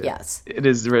tough. It is. Yes. It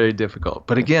is very difficult.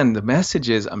 But again, the message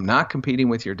is, I'm not competing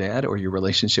with your dad or your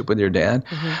relationship with your dad.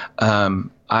 Mm-hmm.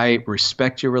 I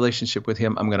respect your relationship with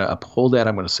him. I'm going to uphold that.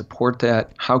 I'm going to support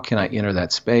that. How can I enter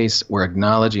that space? We're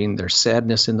acknowledging there's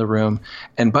sadness in the room.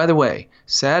 And by the way,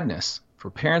 sadness, for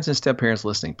parents and step-parents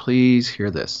listening, please hear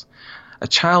this. A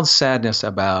child's sadness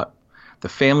about the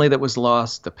family that was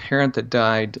lost, the parent that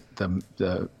died,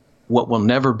 the what will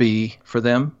never be for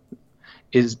them,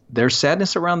 is their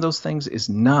sadness around those things is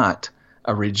not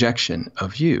a rejection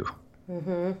of you.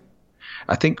 Mm-hmm.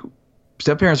 I think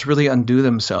step-parents really undo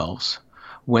themselves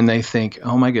when they think,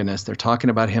 oh my goodness, they're talking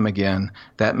about him again.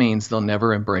 That means they'll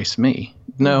never embrace me.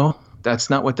 No, that's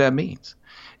not what that means.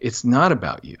 It's not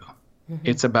about you.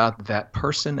 It's about that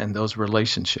person and those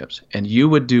relationships. And you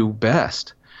would do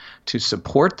best to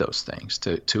support those things,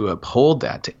 to uphold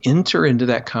that, to enter into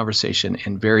that conversation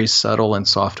in very subtle and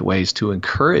soft ways to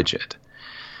encourage it.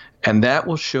 And that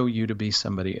will show you to be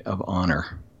somebody of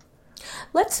honor.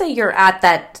 Let's say you're at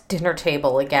that dinner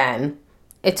table again.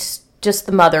 It's just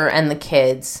the mother and the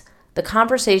kids. The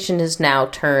conversation is now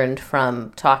turned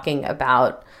from talking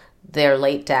about their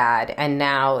late dad and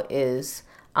now is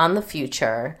on the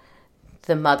future.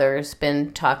 The mother's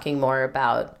been talking more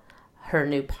about her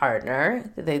new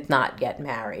partner. They've not yet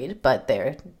married, but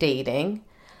they're dating.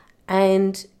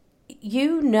 And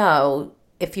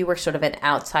if you were sort of an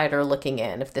outsider looking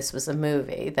in, if this was a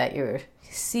movie, that you're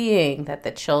seeing that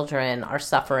the children are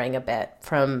suffering a bit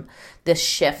from this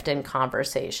shift in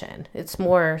conversation. It's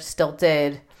more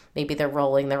stilted. Maybe they're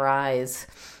rolling their eyes.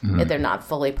 Mm-hmm. They're not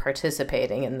fully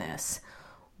participating in this.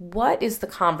 What is the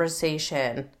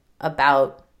conversation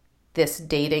about this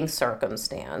dating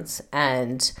circumstance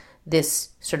and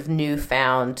this sort of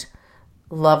newfound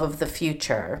love of the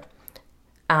future?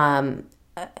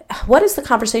 What is the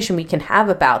conversation we can have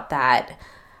about that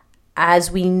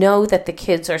as we know that the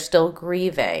kids are still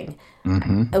grieving?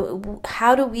 Mm-hmm.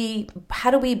 How do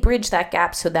we bridge that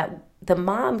gap so that the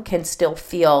mom can still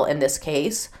feel, in this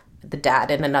case, the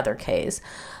dad in another case,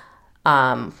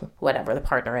 whatever the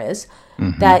partner is,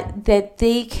 mm-hmm. that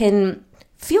they can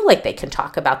feel like they can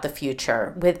talk about the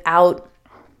future without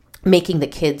making the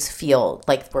kids feel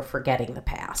like we're forgetting the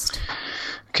past?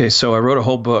 Okay, so I wrote a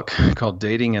whole book called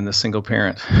Dating and the Single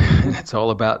Parent. And it's all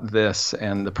about this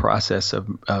and the process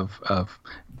of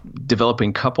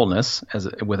developing coupleness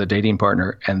with a dating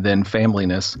partner and then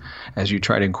familyness as you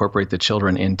try to incorporate the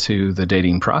children into the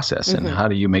dating process. Mm-hmm. And how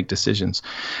do you make decisions?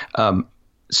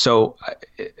 So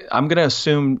I'm going to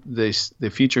assume the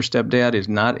future stepdad is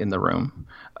not in the room.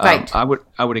 Right. I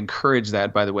would encourage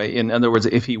that, by the way. In other words,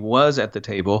 if he was at the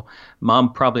table,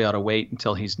 mom probably ought to wait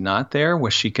until he's not there,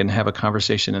 where she can have a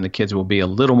conversation and the kids will be a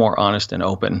little more honest and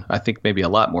open. I think maybe a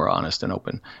lot more honest and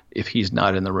open if he's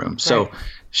not in the room. So right.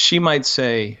 She might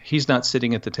say, he's not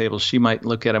sitting at the table. She might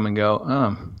look at him and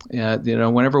go, yeah,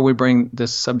 whenever we bring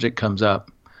this subject comes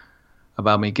up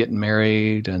about me getting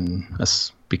married and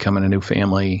us becoming a new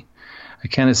family, I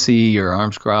kind of see your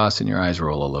arms crossed and your eyes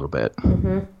roll a little bit.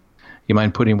 Mm-hmm. You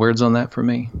mind putting words on that for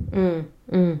me?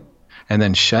 And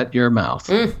then shut your mouth.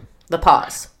 The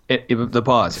pause. The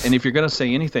pause. And if you're going to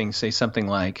say anything, say something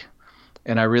like,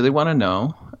 and I really want to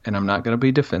know, and I'm not going to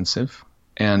be defensive,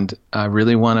 and I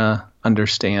really want to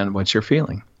understand what you're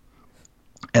feeling.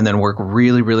 And then work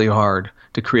really, really hard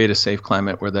to create a safe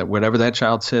climate where that whatever that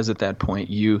child says at that point,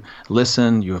 you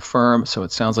listen, you affirm. So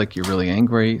it sounds like you're really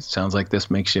angry. It sounds like this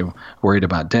makes you worried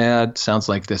about dad. Sounds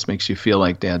like this makes you feel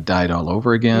like dad died all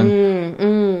over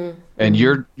again. And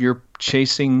you're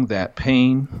chasing that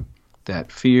pain,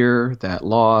 that fear, that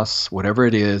loss, whatever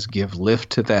it is. Give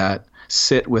lift to that.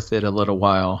 Sit with it a little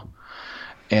while.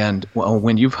 And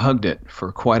when you've hugged it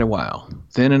for quite a while,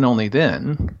 then and only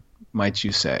then might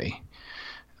you say,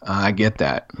 I get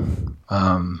that.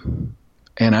 And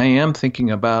I am thinking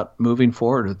about moving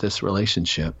forward with this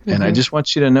relationship. And I just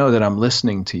want you to know that I'm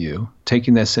listening to you,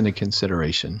 taking this into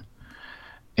consideration.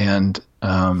 And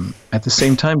at the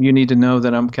same time, you need to know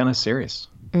that I'm kind of serious.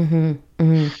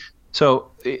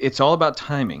 So it's all about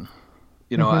timing.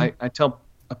 You know, I tell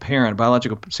a parent, a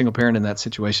biological single parent in that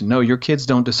situation, no, your kids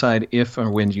don't decide if or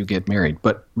when you get married.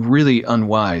 But really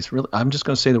unwise, really, I'm just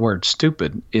going to say the word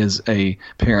stupid, is a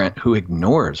parent who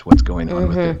ignores what's going on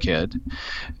with their kid.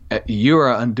 You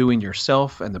are undoing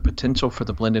yourself and the potential for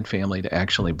the blended family to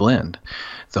actually blend.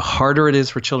 The harder it is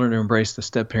for children to embrace the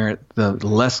step parent, the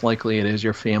less likely it is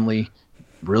your family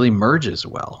really merges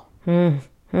well.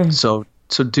 So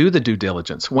do the due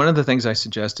diligence. One of the things I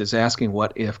suggest is asking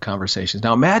what if conversations.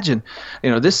 Now imagine,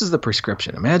 this is the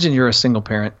prescription. Imagine you're a single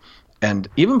parent, and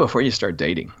even before you start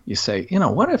dating, you say,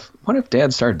 what if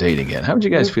dad started dating again? How would you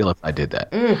guys feel if I did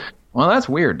that? Well, that's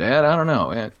weird, Dad. I don't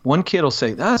know. And one kid will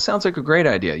say, that sounds like a great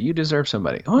idea. You deserve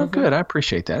somebody. Oh, good. I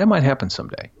appreciate that. It might happen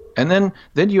someday. And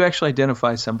then you actually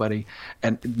identify somebody.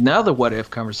 And now the what if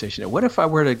conversation. What if I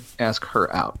were to ask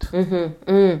her out?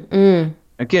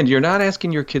 Again, you're not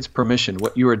asking your kids permission.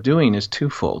 What you are doing is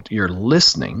twofold. You're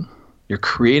listening. You're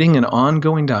creating an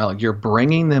ongoing dialogue. You're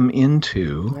bringing them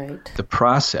into the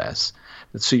process.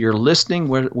 So you're listening.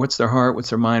 What's their heart?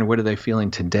 What's their mind? What are they feeling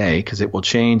today? Because it will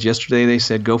change. Yesterday they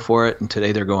said, go for it. And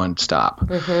today they're going, stop.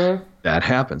 That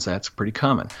happens. That's pretty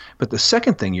common. But the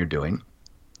second thing you're doing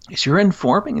is you're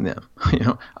informing them.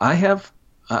 I have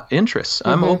interests.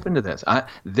 I'm open to this.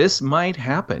 This might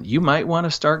happen. You might want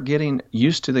to start getting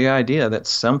used to the idea that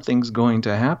something's going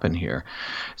to happen here.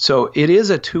 So it is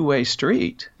a two-way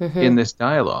street in this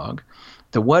dialogue.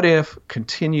 The what if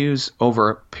continues over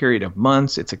a period of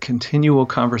months. It's a continual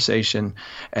conversation.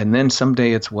 And then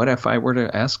someday it's, what if I were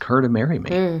to ask her to marry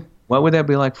me? What would that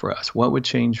be like for us? What would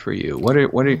change for you? What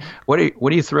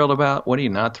are you thrilled about? What are you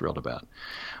not thrilled about?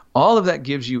 All of that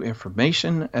gives you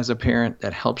information as a parent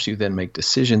that helps you then make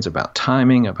decisions about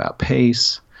timing, about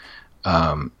pace.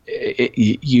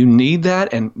 You need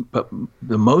that, but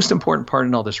the most important part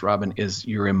in all this, Robin, is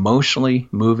you're emotionally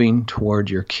moving toward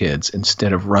your kids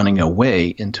instead of running away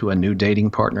into a new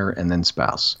dating partner and then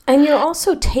spouse. And you're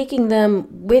also taking them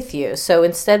with you. So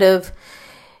instead of,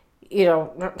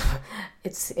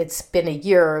 it's been a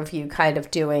year of you kind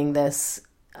of doing this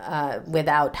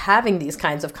without having these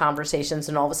kinds of conversations,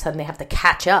 and all of a sudden they have to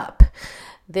catch up.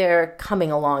 They're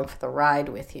coming along for the ride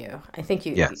with you. I think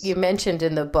you mentioned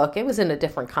in the book, it was in a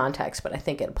different context, but I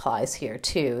think it applies here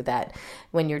too, that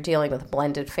when you're dealing with a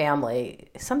blended family,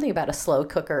 something about a slow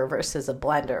cooker versus a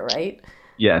blender, right?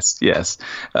 Yes.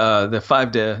 The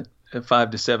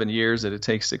 5 to 7 years that it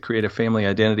takes to create a family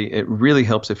identity, it really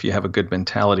helps if you have a good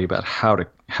mentality about how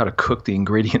to cook the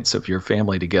ingredients of your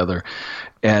family together.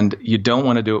 And you don't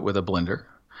want to do it with a blender.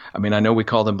 I mean, I know we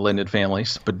call them blended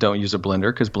families, but don't use a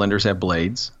blender because blenders have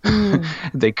blades.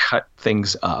 They cut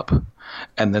things up,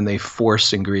 and then they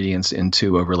force ingredients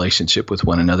into a relationship with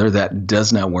one another. That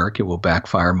does not work. It will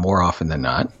backfire more often than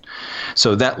not.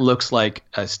 So that looks like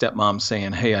a stepmom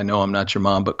saying, hey, I know I'm not your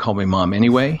mom, but call me mom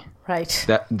anyway. Right.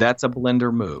 That's a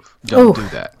blender move. Don't do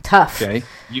that. Tough. Okay.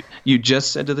 You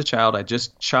just said to the child, I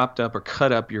just chopped up or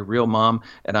cut up your real mom,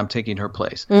 and I'm taking her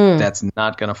place. That's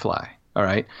not going to fly. All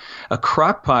right. A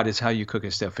crock pot is how you cook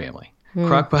a step family.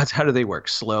 Crock pots, how do they work?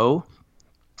 Slow,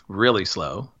 really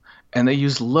slow, and they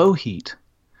use low heat.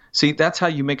 See, that's how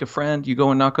you make a friend. You go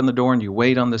and knock on the door and you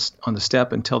wait on the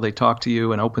step until they talk to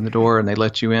you and open the door and they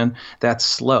let you in. That's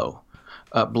slow.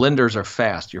 Blenders are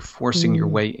fast. You're forcing your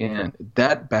way in.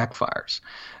 That backfires.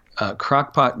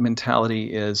 Crockpot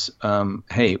mentality is,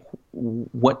 hey,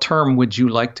 what term would you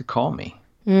like to call me?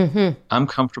 I'm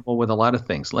comfortable with a lot of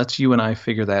things. Let's you and I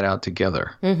figure that out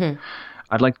together.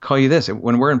 I'd like to call you this.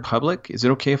 When we're in public, is it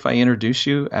okay if I introduce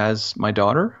you as my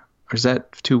daughter? Or is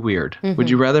that too weird? Would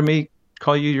you rather me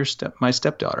call you my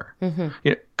stepdaughter.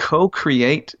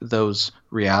 Co-create those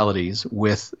realities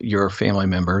with your family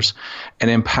members and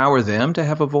empower them to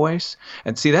have a voice.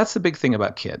 And see, that's the big thing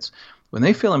about kids. When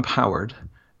they feel empowered,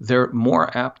 they're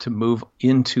more apt to move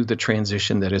into the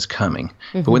transition that is coming.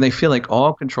 But when they feel like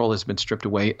all control has been stripped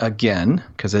away again,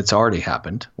 because it's already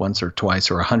happened once or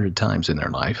twice or 100 times in their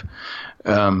life,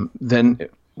 then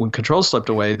when control slipped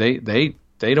away, they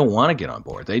don't want to get on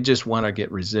board. They just want to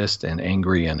get resist and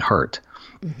angry and hurt.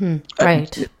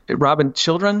 Right. Robin,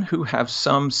 children who have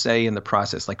some say in the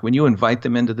process, like when you invite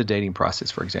them into the dating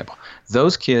process, for example,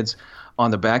 those kids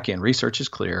on the back end, research is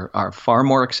clear, are far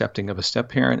more accepting of a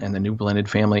step-parent and the new blended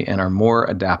family and are more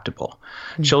adaptable.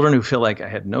 Children who feel like I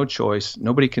had no choice,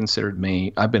 nobody considered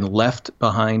me, I've been left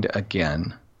behind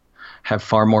again, have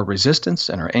far more resistance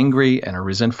and are angry and are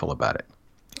resentful about it.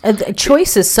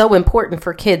 Choice is so important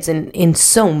for kids in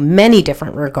so many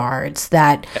different regards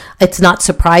that it's not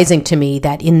surprising to me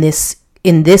that in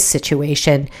this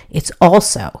situation, it's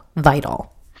also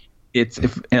vital.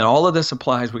 And all of this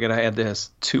applies, we got to add this,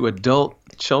 to adult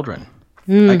children.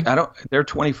 Like they're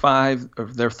 25 or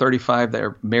they're 35,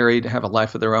 they're married, have a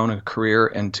life of their own, a career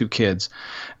and 2 kids.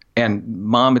 And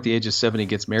mom at the age of 70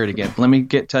 gets married again. Let me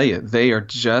tell you, they are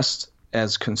just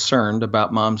as concerned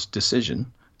about mom's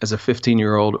decision as a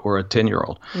 15-year-old or a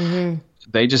 10-year-old.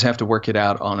 They just have to work it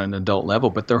out on an adult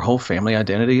level, but their whole family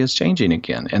identity is changing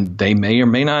again, and they may or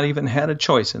may not even had a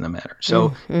choice in the matter.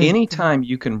 So anytime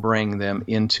you can bring them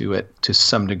into it to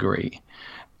some degree,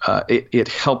 it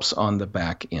helps on the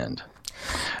back end.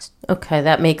 Okay,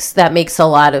 that makes a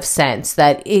lot of sense.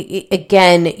 That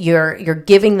again, you're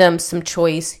giving them some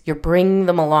choice. You're bringing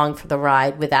them along for the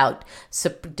ride without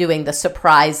doing the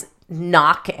surprise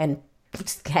knock and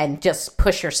just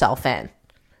push yourself in.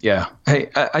 Yeah.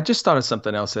 Hey, I just thought of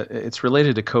something else. It's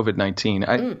related to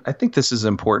COVID-19. I think this is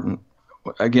important.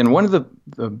 Again, one of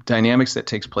the dynamics that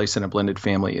takes place in a blended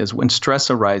family is when stress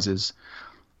arises,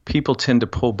 people tend to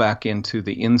pull back into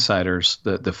the insiders,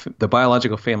 the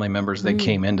biological family members they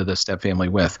came into the step family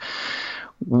with.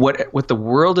 What the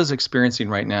world is experiencing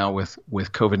right now with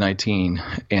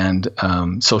COVID-19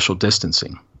 and social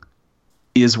distancing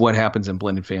is what happens in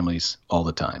blended families all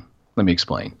the time. Let me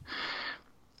explain.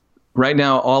 Right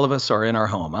now, all of us are in our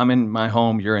home. I'm in my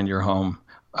home. You're in your home.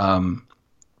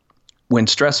 When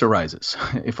stress arises,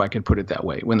 if I can put it that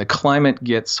way, when the climate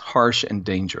gets harsh and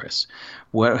dangerous,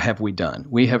 what have we done?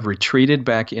 We have retreated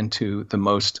back into the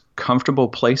most comfortable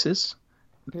places,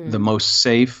 the most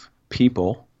safe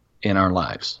people in our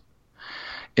lives.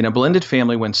 In a blended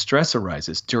family, when stress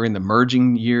arises during the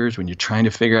merging years, when you're trying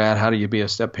to figure out how do you be a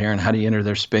step parent, how do you enter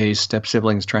their space, step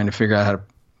siblings trying to figure out how to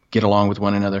get along with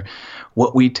one another,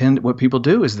 what people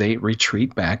do is they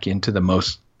retreat back into the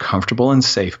most comfortable and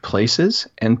safe places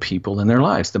and people in their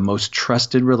lives, the most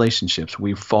trusted relationships.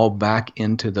 We fall back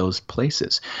into those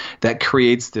places. That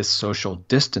creates this social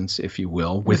distance, if you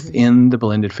will, within the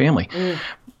blended family.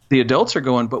 The adults are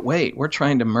going, but wait, we're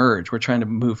trying to merge. We're trying to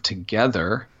move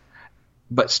together,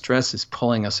 but stress is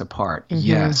pulling us apart.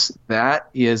 Yes, that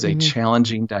is a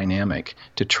challenging dynamic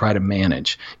to try to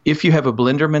manage. If you have a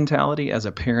blender mentality as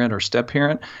a parent or step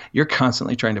parent, you're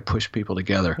constantly trying to push people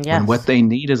together when what they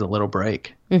need is a little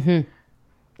break. When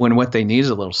what they need is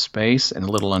a little space and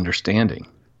a little understanding.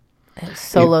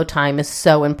 Solo time is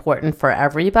so important for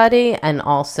everybody, and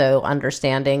also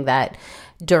understanding that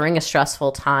during a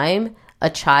stressful time, a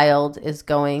child is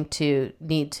going to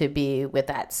need to be with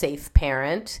that safe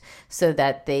parent so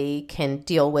that they can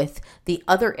deal with the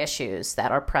other issues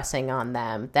that are pressing on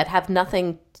them that have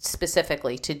nothing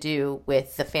specifically to do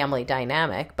with the family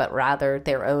dynamic, but rather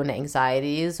their own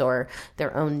anxieties or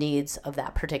their own needs of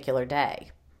that particular day.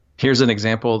 Here's an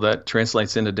example that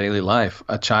translates into daily life.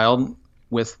 A child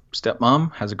with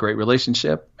stepmom has a great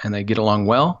relationship and they get along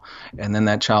well, and then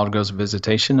that child goes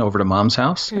visitation over to mom's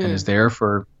house and is there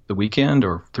for the weekend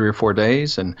or 3 or 4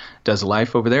 days and does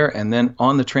life over there. And then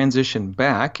on the transition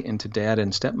back into dad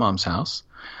and stepmom's house,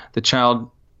 the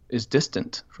child is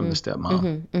distant from the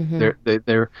stepmom. They're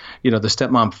the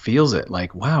stepmom feels it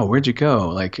like, wow, where'd you go?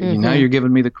 Like, now you're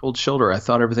giving me the cold shoulder. I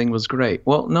thought everything was great.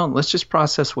 Well, no, let's just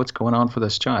process what's going on for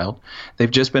this child.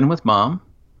 They've just been with mom.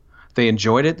 They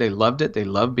enjoyed it. They loved it. They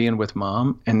love being with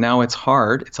mom. And now it's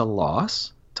hard. It's a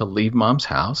loss to leave mom's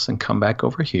house and come back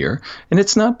over here. And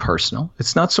it's not personal.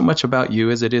 It's not so much about you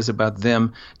as it is about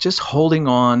them just holding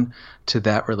on to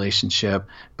that relationship,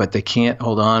 but they can't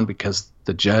hold on because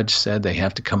the judge said they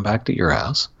have to come back to your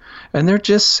house. And they're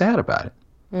just sad about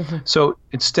it. So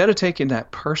instead of taking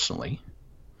that personally,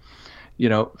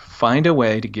 find a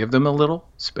way to give them a little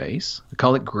space. We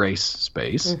call it grace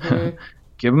space.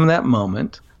 Give them that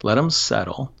moment. Let them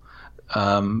settle.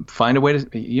 find a way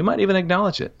to, you might even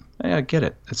acknowledge it. Hey, I get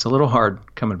it. It's a little hard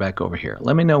coming back over here.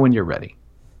 Let me know when you're ready.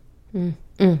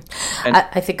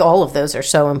 I think all of those are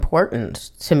so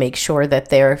important to make sure that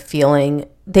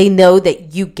they know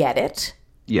that you get it.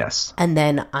 Yes. And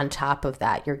then on top of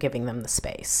that, you're giving them the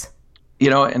space.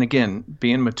 And again,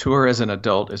 being mature as an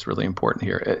adult is really important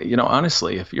here.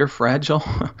 Honestly, if you're fragile,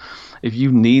 if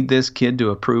you need this kid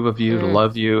to approve of you, to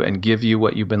love you, and give you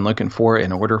what you've been looking for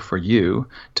in order for you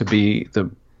to be the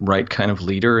right kind of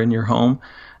leader in your home,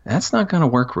 that's not going to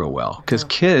work real well. Because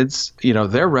kids,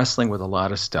 they're wrestling with a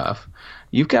lot of stuff.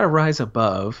 You've got to rise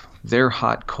above their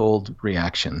hot, cold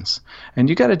reactions. And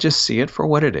you got to just see it for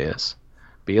what it is.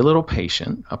 Be a little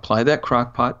patient. Apply that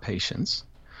crockpot patience.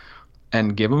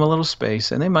 And give them a little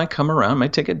space, and they might come around. It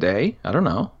might take a day. I don't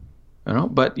know.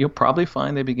 But you'll probably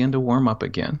find they begin to warm up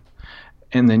again.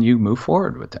 And then you move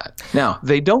forward with that. Now,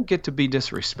 they don't get to be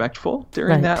disrespectful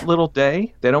during that little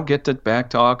day. They don't get to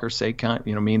backtalk or say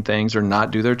mean things or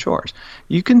not do their chores.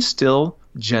 You can still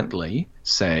gently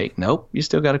say, nope, you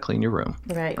still got to clean your room.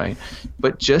 Right.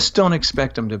 But just don't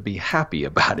expect them to be happy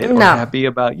about it or happy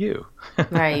about you.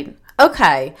 Right.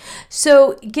 Okay.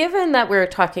 So given that we're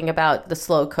talking about the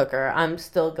slow cooker, I'm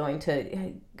going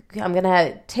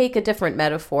to take a different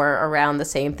metaphor around the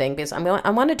same thing, because I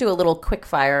want to do a little quick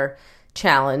fire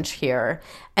challenge here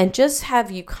and just have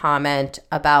you comment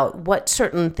about what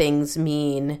certain things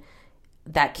mean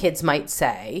that kids might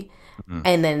say,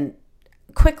 and then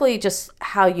quickly just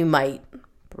how you might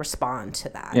respond to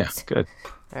that. Yeah, good.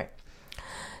 All right.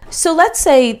 So let's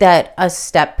say that a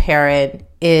step parent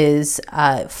is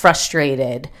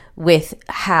frustrated with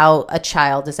how a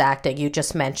child is acting. You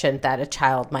just mentioned that a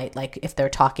child might, like, if they're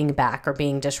talking back or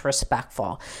being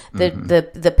disrespectful.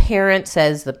 The parent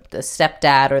says, the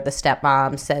stepdad or the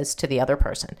stepmom says to the other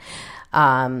person,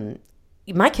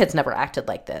 my kid's never acted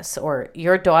like this, or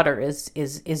your daughter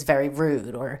is very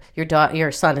rude, or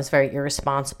your son is very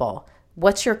irresponsible.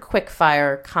 What's your quick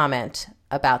fire comment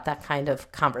about that kind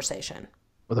of conversation?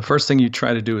 Well, the first thing you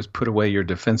try to do is put away your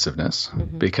defensiveness,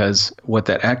 because what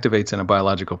that activates in a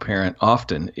biological parent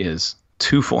often is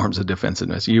two forms of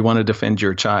defensiveness. You want to defend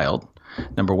your child,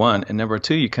 number one, and number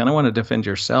two, you kind of want to defend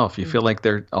yourself. You feel like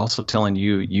they're also telling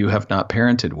you have not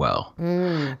parented well.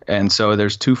 And so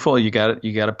there's twofold. You got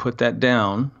to put that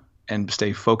down and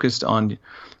stay focused on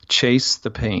chase the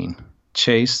pain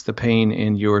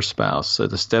in your spouse. So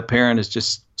the step parent has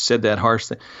just said that harsh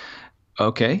thing.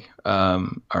 Okay.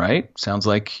 All right. Sounds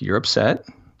like you're upset.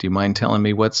 Do you mind telling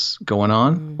me what's going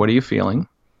on? What are you feeling?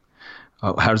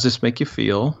 How does this make you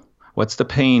feel? What's the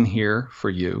pain here for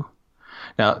you?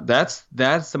 Now, that's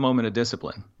the moment of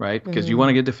discipline, right? Because you want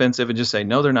to get defensive and just say,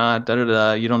 no, they're not,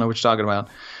 da-da-da, you don't know what you're talking about.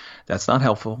 That's not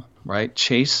helpful, right?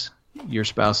 Chase your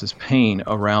spouse's pain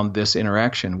around this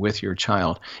interaction with your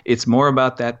child. It's more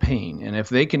about that pain. And if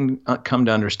they can come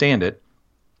to understand it,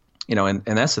 and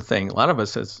that's the thing. A lot of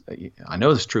us, I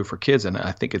know this is true for kids, and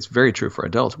I think it's very true for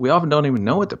adults. We often don't even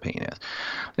know what the pain is.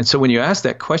 And so when you ask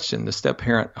that question, the step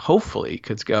parent hopefully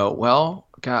could go, well,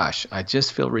 gosh, I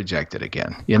just feel rejected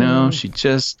again. She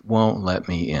just won't let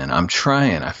me in. I'm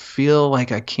trying. I feel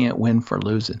like I can't win for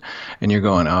losing. And you're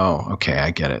going, oh, okay,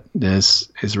 I get it.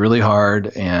 This is really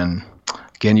hard. And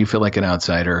again, you feel like an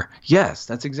outsider. Yes,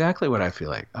 that's exactly what I feel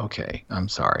like. Okay, I'm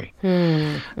sorry.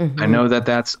 I know that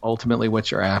that's ultimately what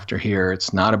you're after here.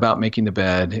 It's not about making the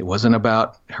bed. It wasn't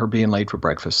about her being late for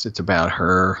breakfast. It's about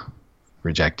her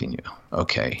rejecting you.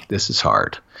 Okay, this is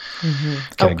hard. Can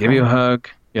I give you a hug?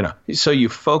 So you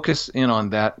focus in on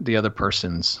the other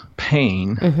person's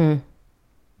pain.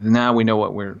 Now we know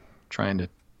what we're trying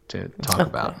to talk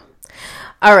about.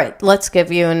 All right, let's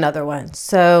give you another one.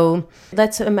 So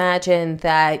let's imagine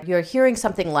that you're hearing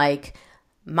something like,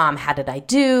 Mom, how did I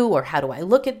do? Or how do I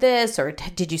look at this? Or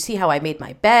did you see how I made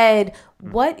my bed?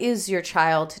 What is your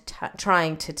child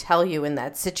trying to tell you in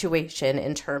that situation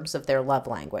in terms of their love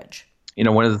language?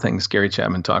 One of the things Gary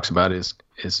Chapman talks about is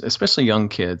especially young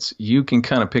kids, you can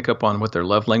kind of pick up on what their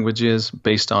love language is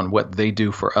based on what they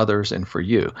do for others and for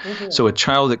you. So a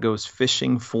child that goes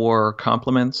fishing for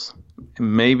compliments,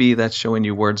 maybe that's showing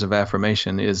you words of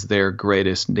affirmation is their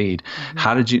greatest need.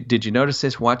 How did you notice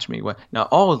this? Watch me. Now,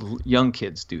 all young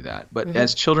kids do that. But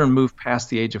as children move past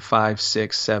the age of 5,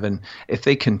 6, 7, if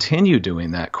they continue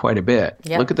doing that quite a bit,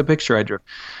 look at the picture I drew.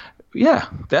 Yeah,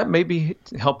 that may be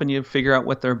helping you figure out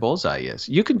what their bullseye is.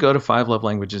 You could go to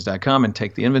 5lovelanguages.com and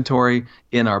take the inventory.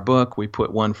 In our book, we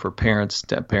put one for parents,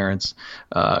 step-parents,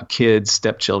 kids,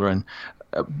 stepchildren.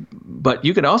 But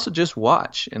you can also just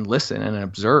watch and listen and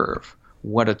observe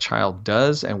what a child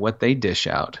does and what they dish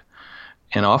out.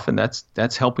 And often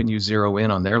that's helping you zero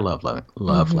in on their love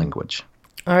language.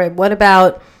 All right. What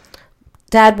about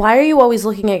Dad, why are you always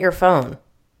looking at your phone?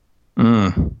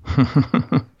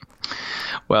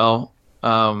 Well,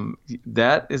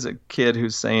 that is a kid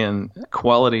who's saying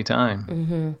quality time.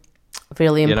 Mm-hmm.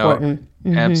 Really important.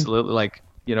 Absolutely. Like,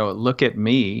 look at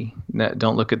me.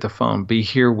 Don't look at the phone. Be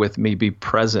here with me. Be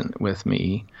present with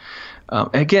me.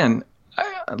 Again,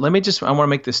 I want to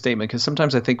make this statement because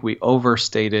sometimes I think we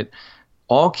overstate it.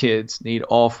 All kids need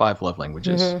all 5 love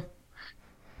languages. Mm-hmm.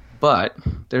 But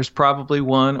there's probably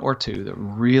 1 or 2 that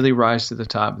really rise to the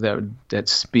top that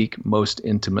speak most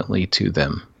intimately to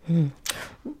them.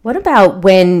 What about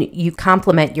when you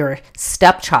compliment your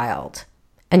stepchild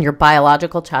and your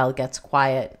biological child gets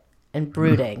quiet and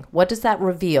brooding? What does that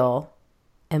reveal,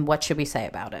 and what should we say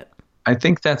about it? I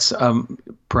think that's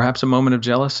perhaps a moment of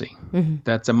jealousy. Mm-hmm.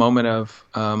 That's a moment of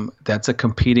that's a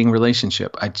competing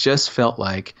relationship. I just felt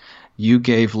like you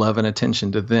gave love and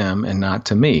attention to them and not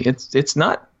to me. It's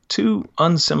not too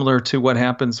unsimilar to what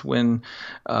happens when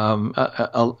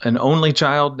an only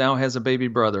child now has a baby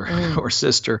brother or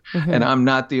sister, and I'm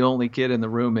not the only kid in the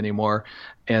room anymore.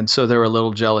 And so they're a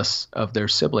little jealous of their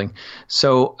sibling.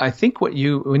 So I think when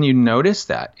you notice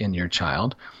that in your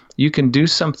child, you can do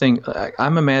something.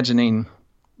 I'm imagining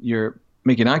you're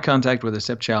making eye contact with a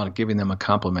stepchild and giving them a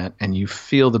compliment, and you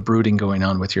feel the brooding going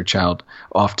on with your child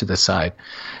off to the side.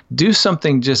 Do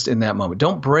something just in that moment.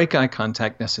 Don't break eye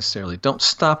contact necessarily. Don't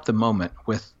stop the moment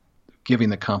with giving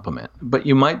the compliment. But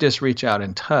you might just reach out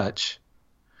and touch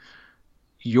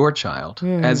your child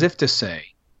as if to say,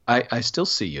 I still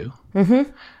see you. Mm-hmm.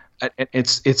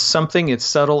 It's something, it's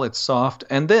subtle, it's soft.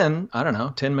 And then, I don't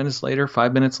know, 10 minutes later,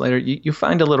 5 minutes later, you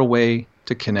find a little way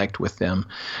to connect with them.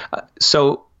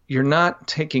 So you're not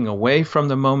taking away from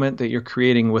the moment that you're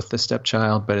creating with the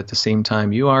stepchild, but at the same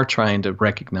time, you are trying to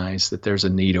recognize that there's a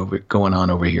need going on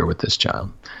over here with this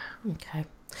child. Okay.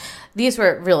 These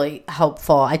were really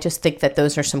helpful. I just think that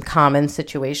those are some common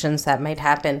situations that might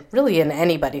happen really in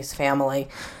anybody's family.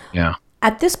 Yeah.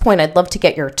 At this point, I'd love to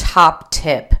get your top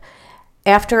tip.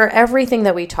 After everything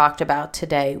that we talked about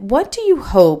today, what do you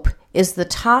hope is the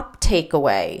top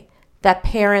takeaway that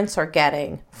parents are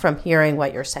getting from hearing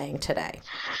what you're saying today?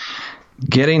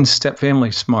 Getting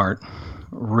stepfamily smart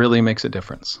really makes a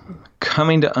difference.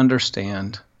 Coming to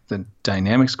understand the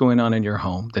dynamics going on in your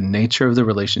home, the nature of the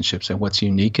relationships, and what's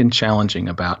unique and challenging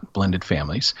about blended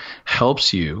families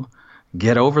helps you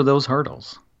get over those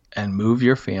hurdles and move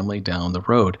your family down the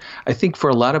road. I think for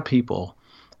a lot of people,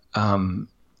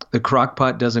 the crock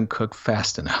pot doesn't cook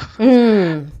fast enough.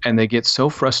 And they get so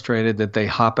frustrated that they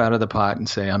hop out of the pot and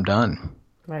say, I'm done.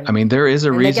 Right. I mean, there is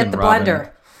a reason, they get the Robin,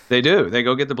 blender. They do. They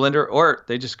go get the blender or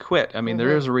they just quit. I mean,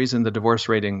 there is a reason the divorce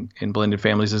rate in blended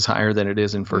families is higher than it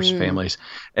is in first families.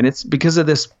 And it's because of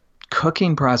this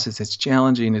cooking process. It's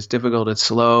challenging. It's difficult. It's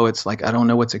slow. It's like, I don't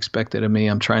know what's expected of me.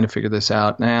 I'm trying to figure this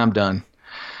out. I'm done.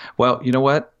 Well, you know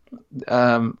what?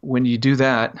 When you do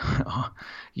that,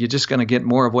 you're just going to get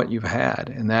more of what you've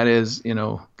had. And that is,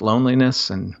 loneliness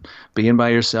and being by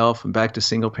yourself and back to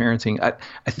single parenting.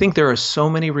 I think there are so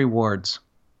many rewards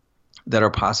that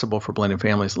are possible for blended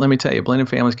families. Let me tell you, blended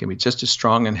families can be just as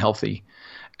strong and healthy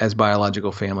as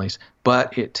biological families,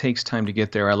 but it takes time to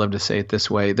get there. I love to say it this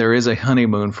way. There is a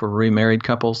honeymoon for remarried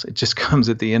couples. It just comes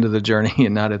at the end of the journey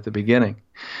and not at the beginning.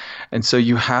 And so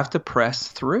you have to press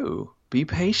through. Be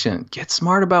patient. Get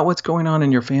smart about what's going on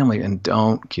in your family, and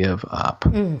don't give up.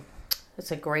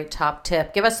 That's a great top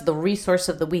tip. Give us the resource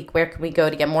of the week. Where can we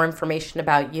go to get more information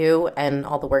about you and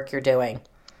all the work you're doing?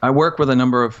 I work with a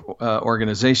number of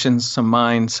organizations, some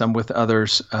mine, some with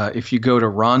others. If you go to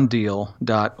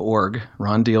rondeal.org,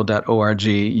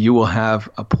 you will have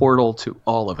a portal to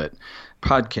all of it.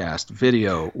 Podcast,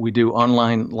 video. We do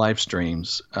online live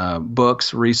streams,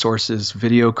 books, resources,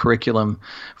 video curriculum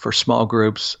for small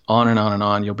groups, on and on and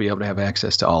on. You'll be able to have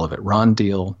access to all of it.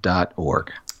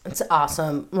 rondeal.org. It's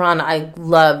awesome. Ron, I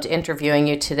loved interviewing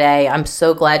you today. I'm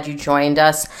so glad you joined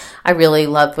us. I really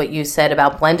loved what you said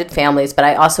about blended families, but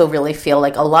I also really feel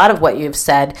like a lot of what you've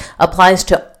said applies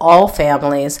to all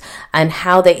families and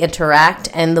how they interact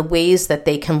and the ways that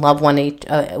they can love one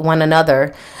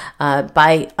another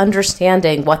by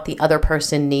understanding what the other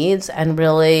person needs and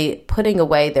really putting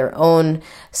away their own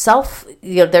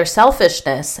their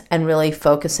selfishness and really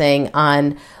focusing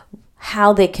on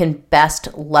how they can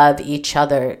best love each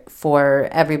other for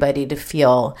everybody to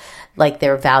feel like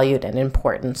they're valued and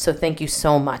important. So thank you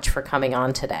so much for coming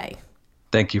on today.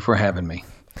 Thank you for having me.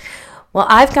 Well,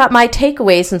 I've got my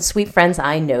takeaways, and sweet friends,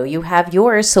 I know you have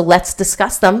yours, so let's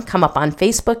discuss them. Come up on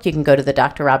Facebook. You can go to the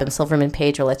Dr. Robin Silverman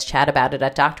page, or let's chat about it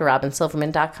at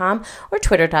drrobinsilverman.com or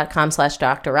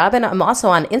twitter.com/Dr. Robin. I'm also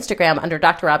on Instagram under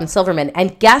Dr. Robin Silverman,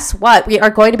 and guess what? We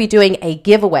are going to be doing a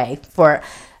giveaway for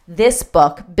this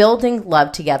book, Building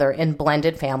Love Together in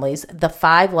Blended Families, the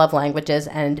 5 Love Languages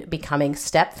and Becoming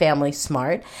Step Family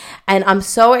Smart. And I'm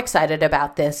so excited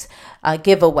about this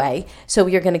giveaway. So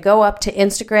you're going to go up to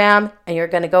Instagram and you're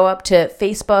going to go up to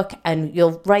Facebook and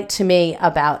you'll write to me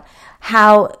about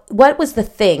what was the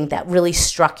thing that really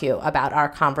struck you about our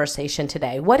conversation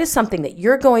today? What is something that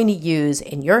you're going to use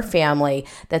in your family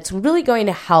that's really going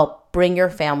to help bring your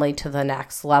family to the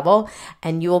next level?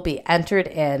 And you will be entered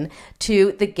in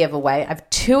to the giveaway. I have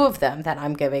 2 of them that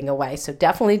I'm giving away. So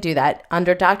definitely do that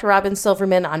under Dr. Robin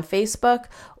Silverman on Facebook,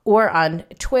 or on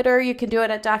Twitter. You can do it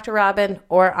at Dr. Robin,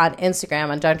 or on Instagram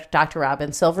on Dr.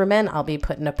 Robin Silverman. I'll be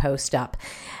putting a post up.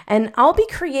 And I'll be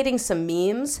creating some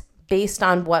memes based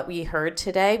on what we heard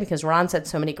today, because Ron said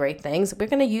so many great things. We're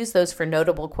going to use those for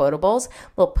notable quotables.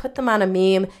 We'll put them on a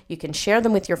meme. You can share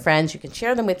them with your friends. You can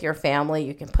share them with your family.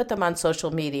 You can put them on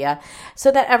social media so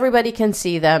that everybody can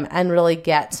see them and really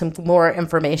get some more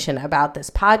information about this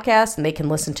podcast, and they can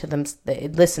listen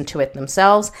to it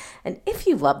themselves. And if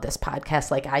you love this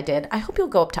podcast like I did, I hope you'll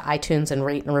go up to iTunes and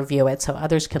rate and review it so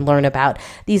others can learn about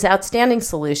these outstanding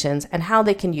solutions and how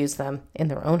they can use them in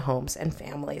their own homes and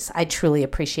families. I truly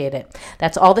appreciate it.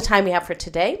 That's all the time we have for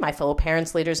today, my fellow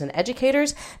parents, leaders, and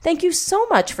educators. Thank you so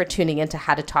much for tuning in to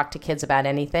How to Talk to Kids About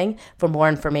Anything. For more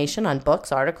information on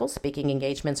books, articles, speaking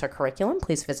engagements, or curriculum,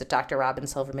 please visit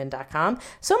drrobinsilverman.com.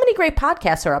 So many great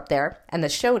podcasts are up there, and the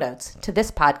show notes to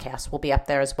this podcast will be up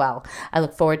there as well. I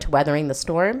look forward to weathering the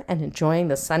storm and enjoying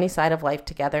the sunny side of life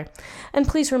together. And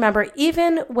please remember,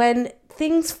 even when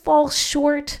things fall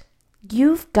short,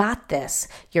 you've got this.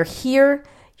 You're here.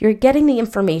 You're getting the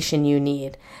information you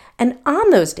need. And on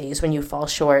those days when you fall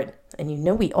short, and you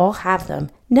know we all have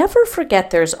them, never forget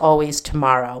there's always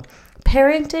tomorrow.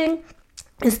 Parenting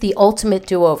is the ultimate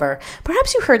do-over.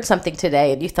 Perhaps you heard something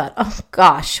today and you thought, oh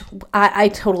gosh, I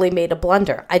totally made a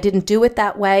blunder. I didn't do it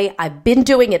that way. I've been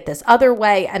doing it this other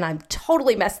way and I'm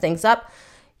totally messed things up.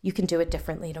 You can do it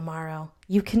differently tomorrow.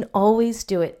 You can always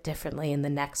do it differently in the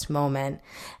next moment.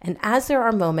 And as there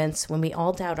are moments when we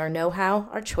all doubt our know-how,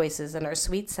 our choices, and our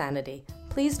sweet sanity,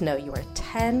 please know you are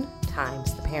 10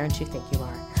 times the parent you think you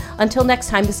are. Until next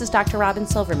time, this is Dr. Robin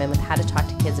Silverman with How to Talk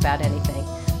to Kids About Anything.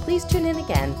 Please tune in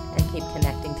again and keep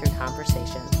connecting through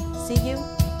conversation. See you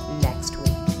next week.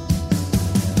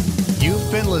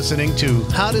 You've been listening to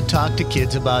How to Talk to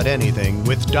Kids About Anything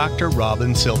with Dr.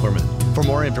 Robin Silverman. For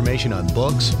more information on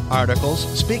books, articles,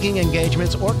 speaking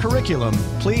engagements, or curriculum,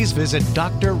 please visit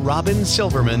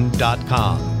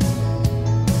drrobinsilverman.com.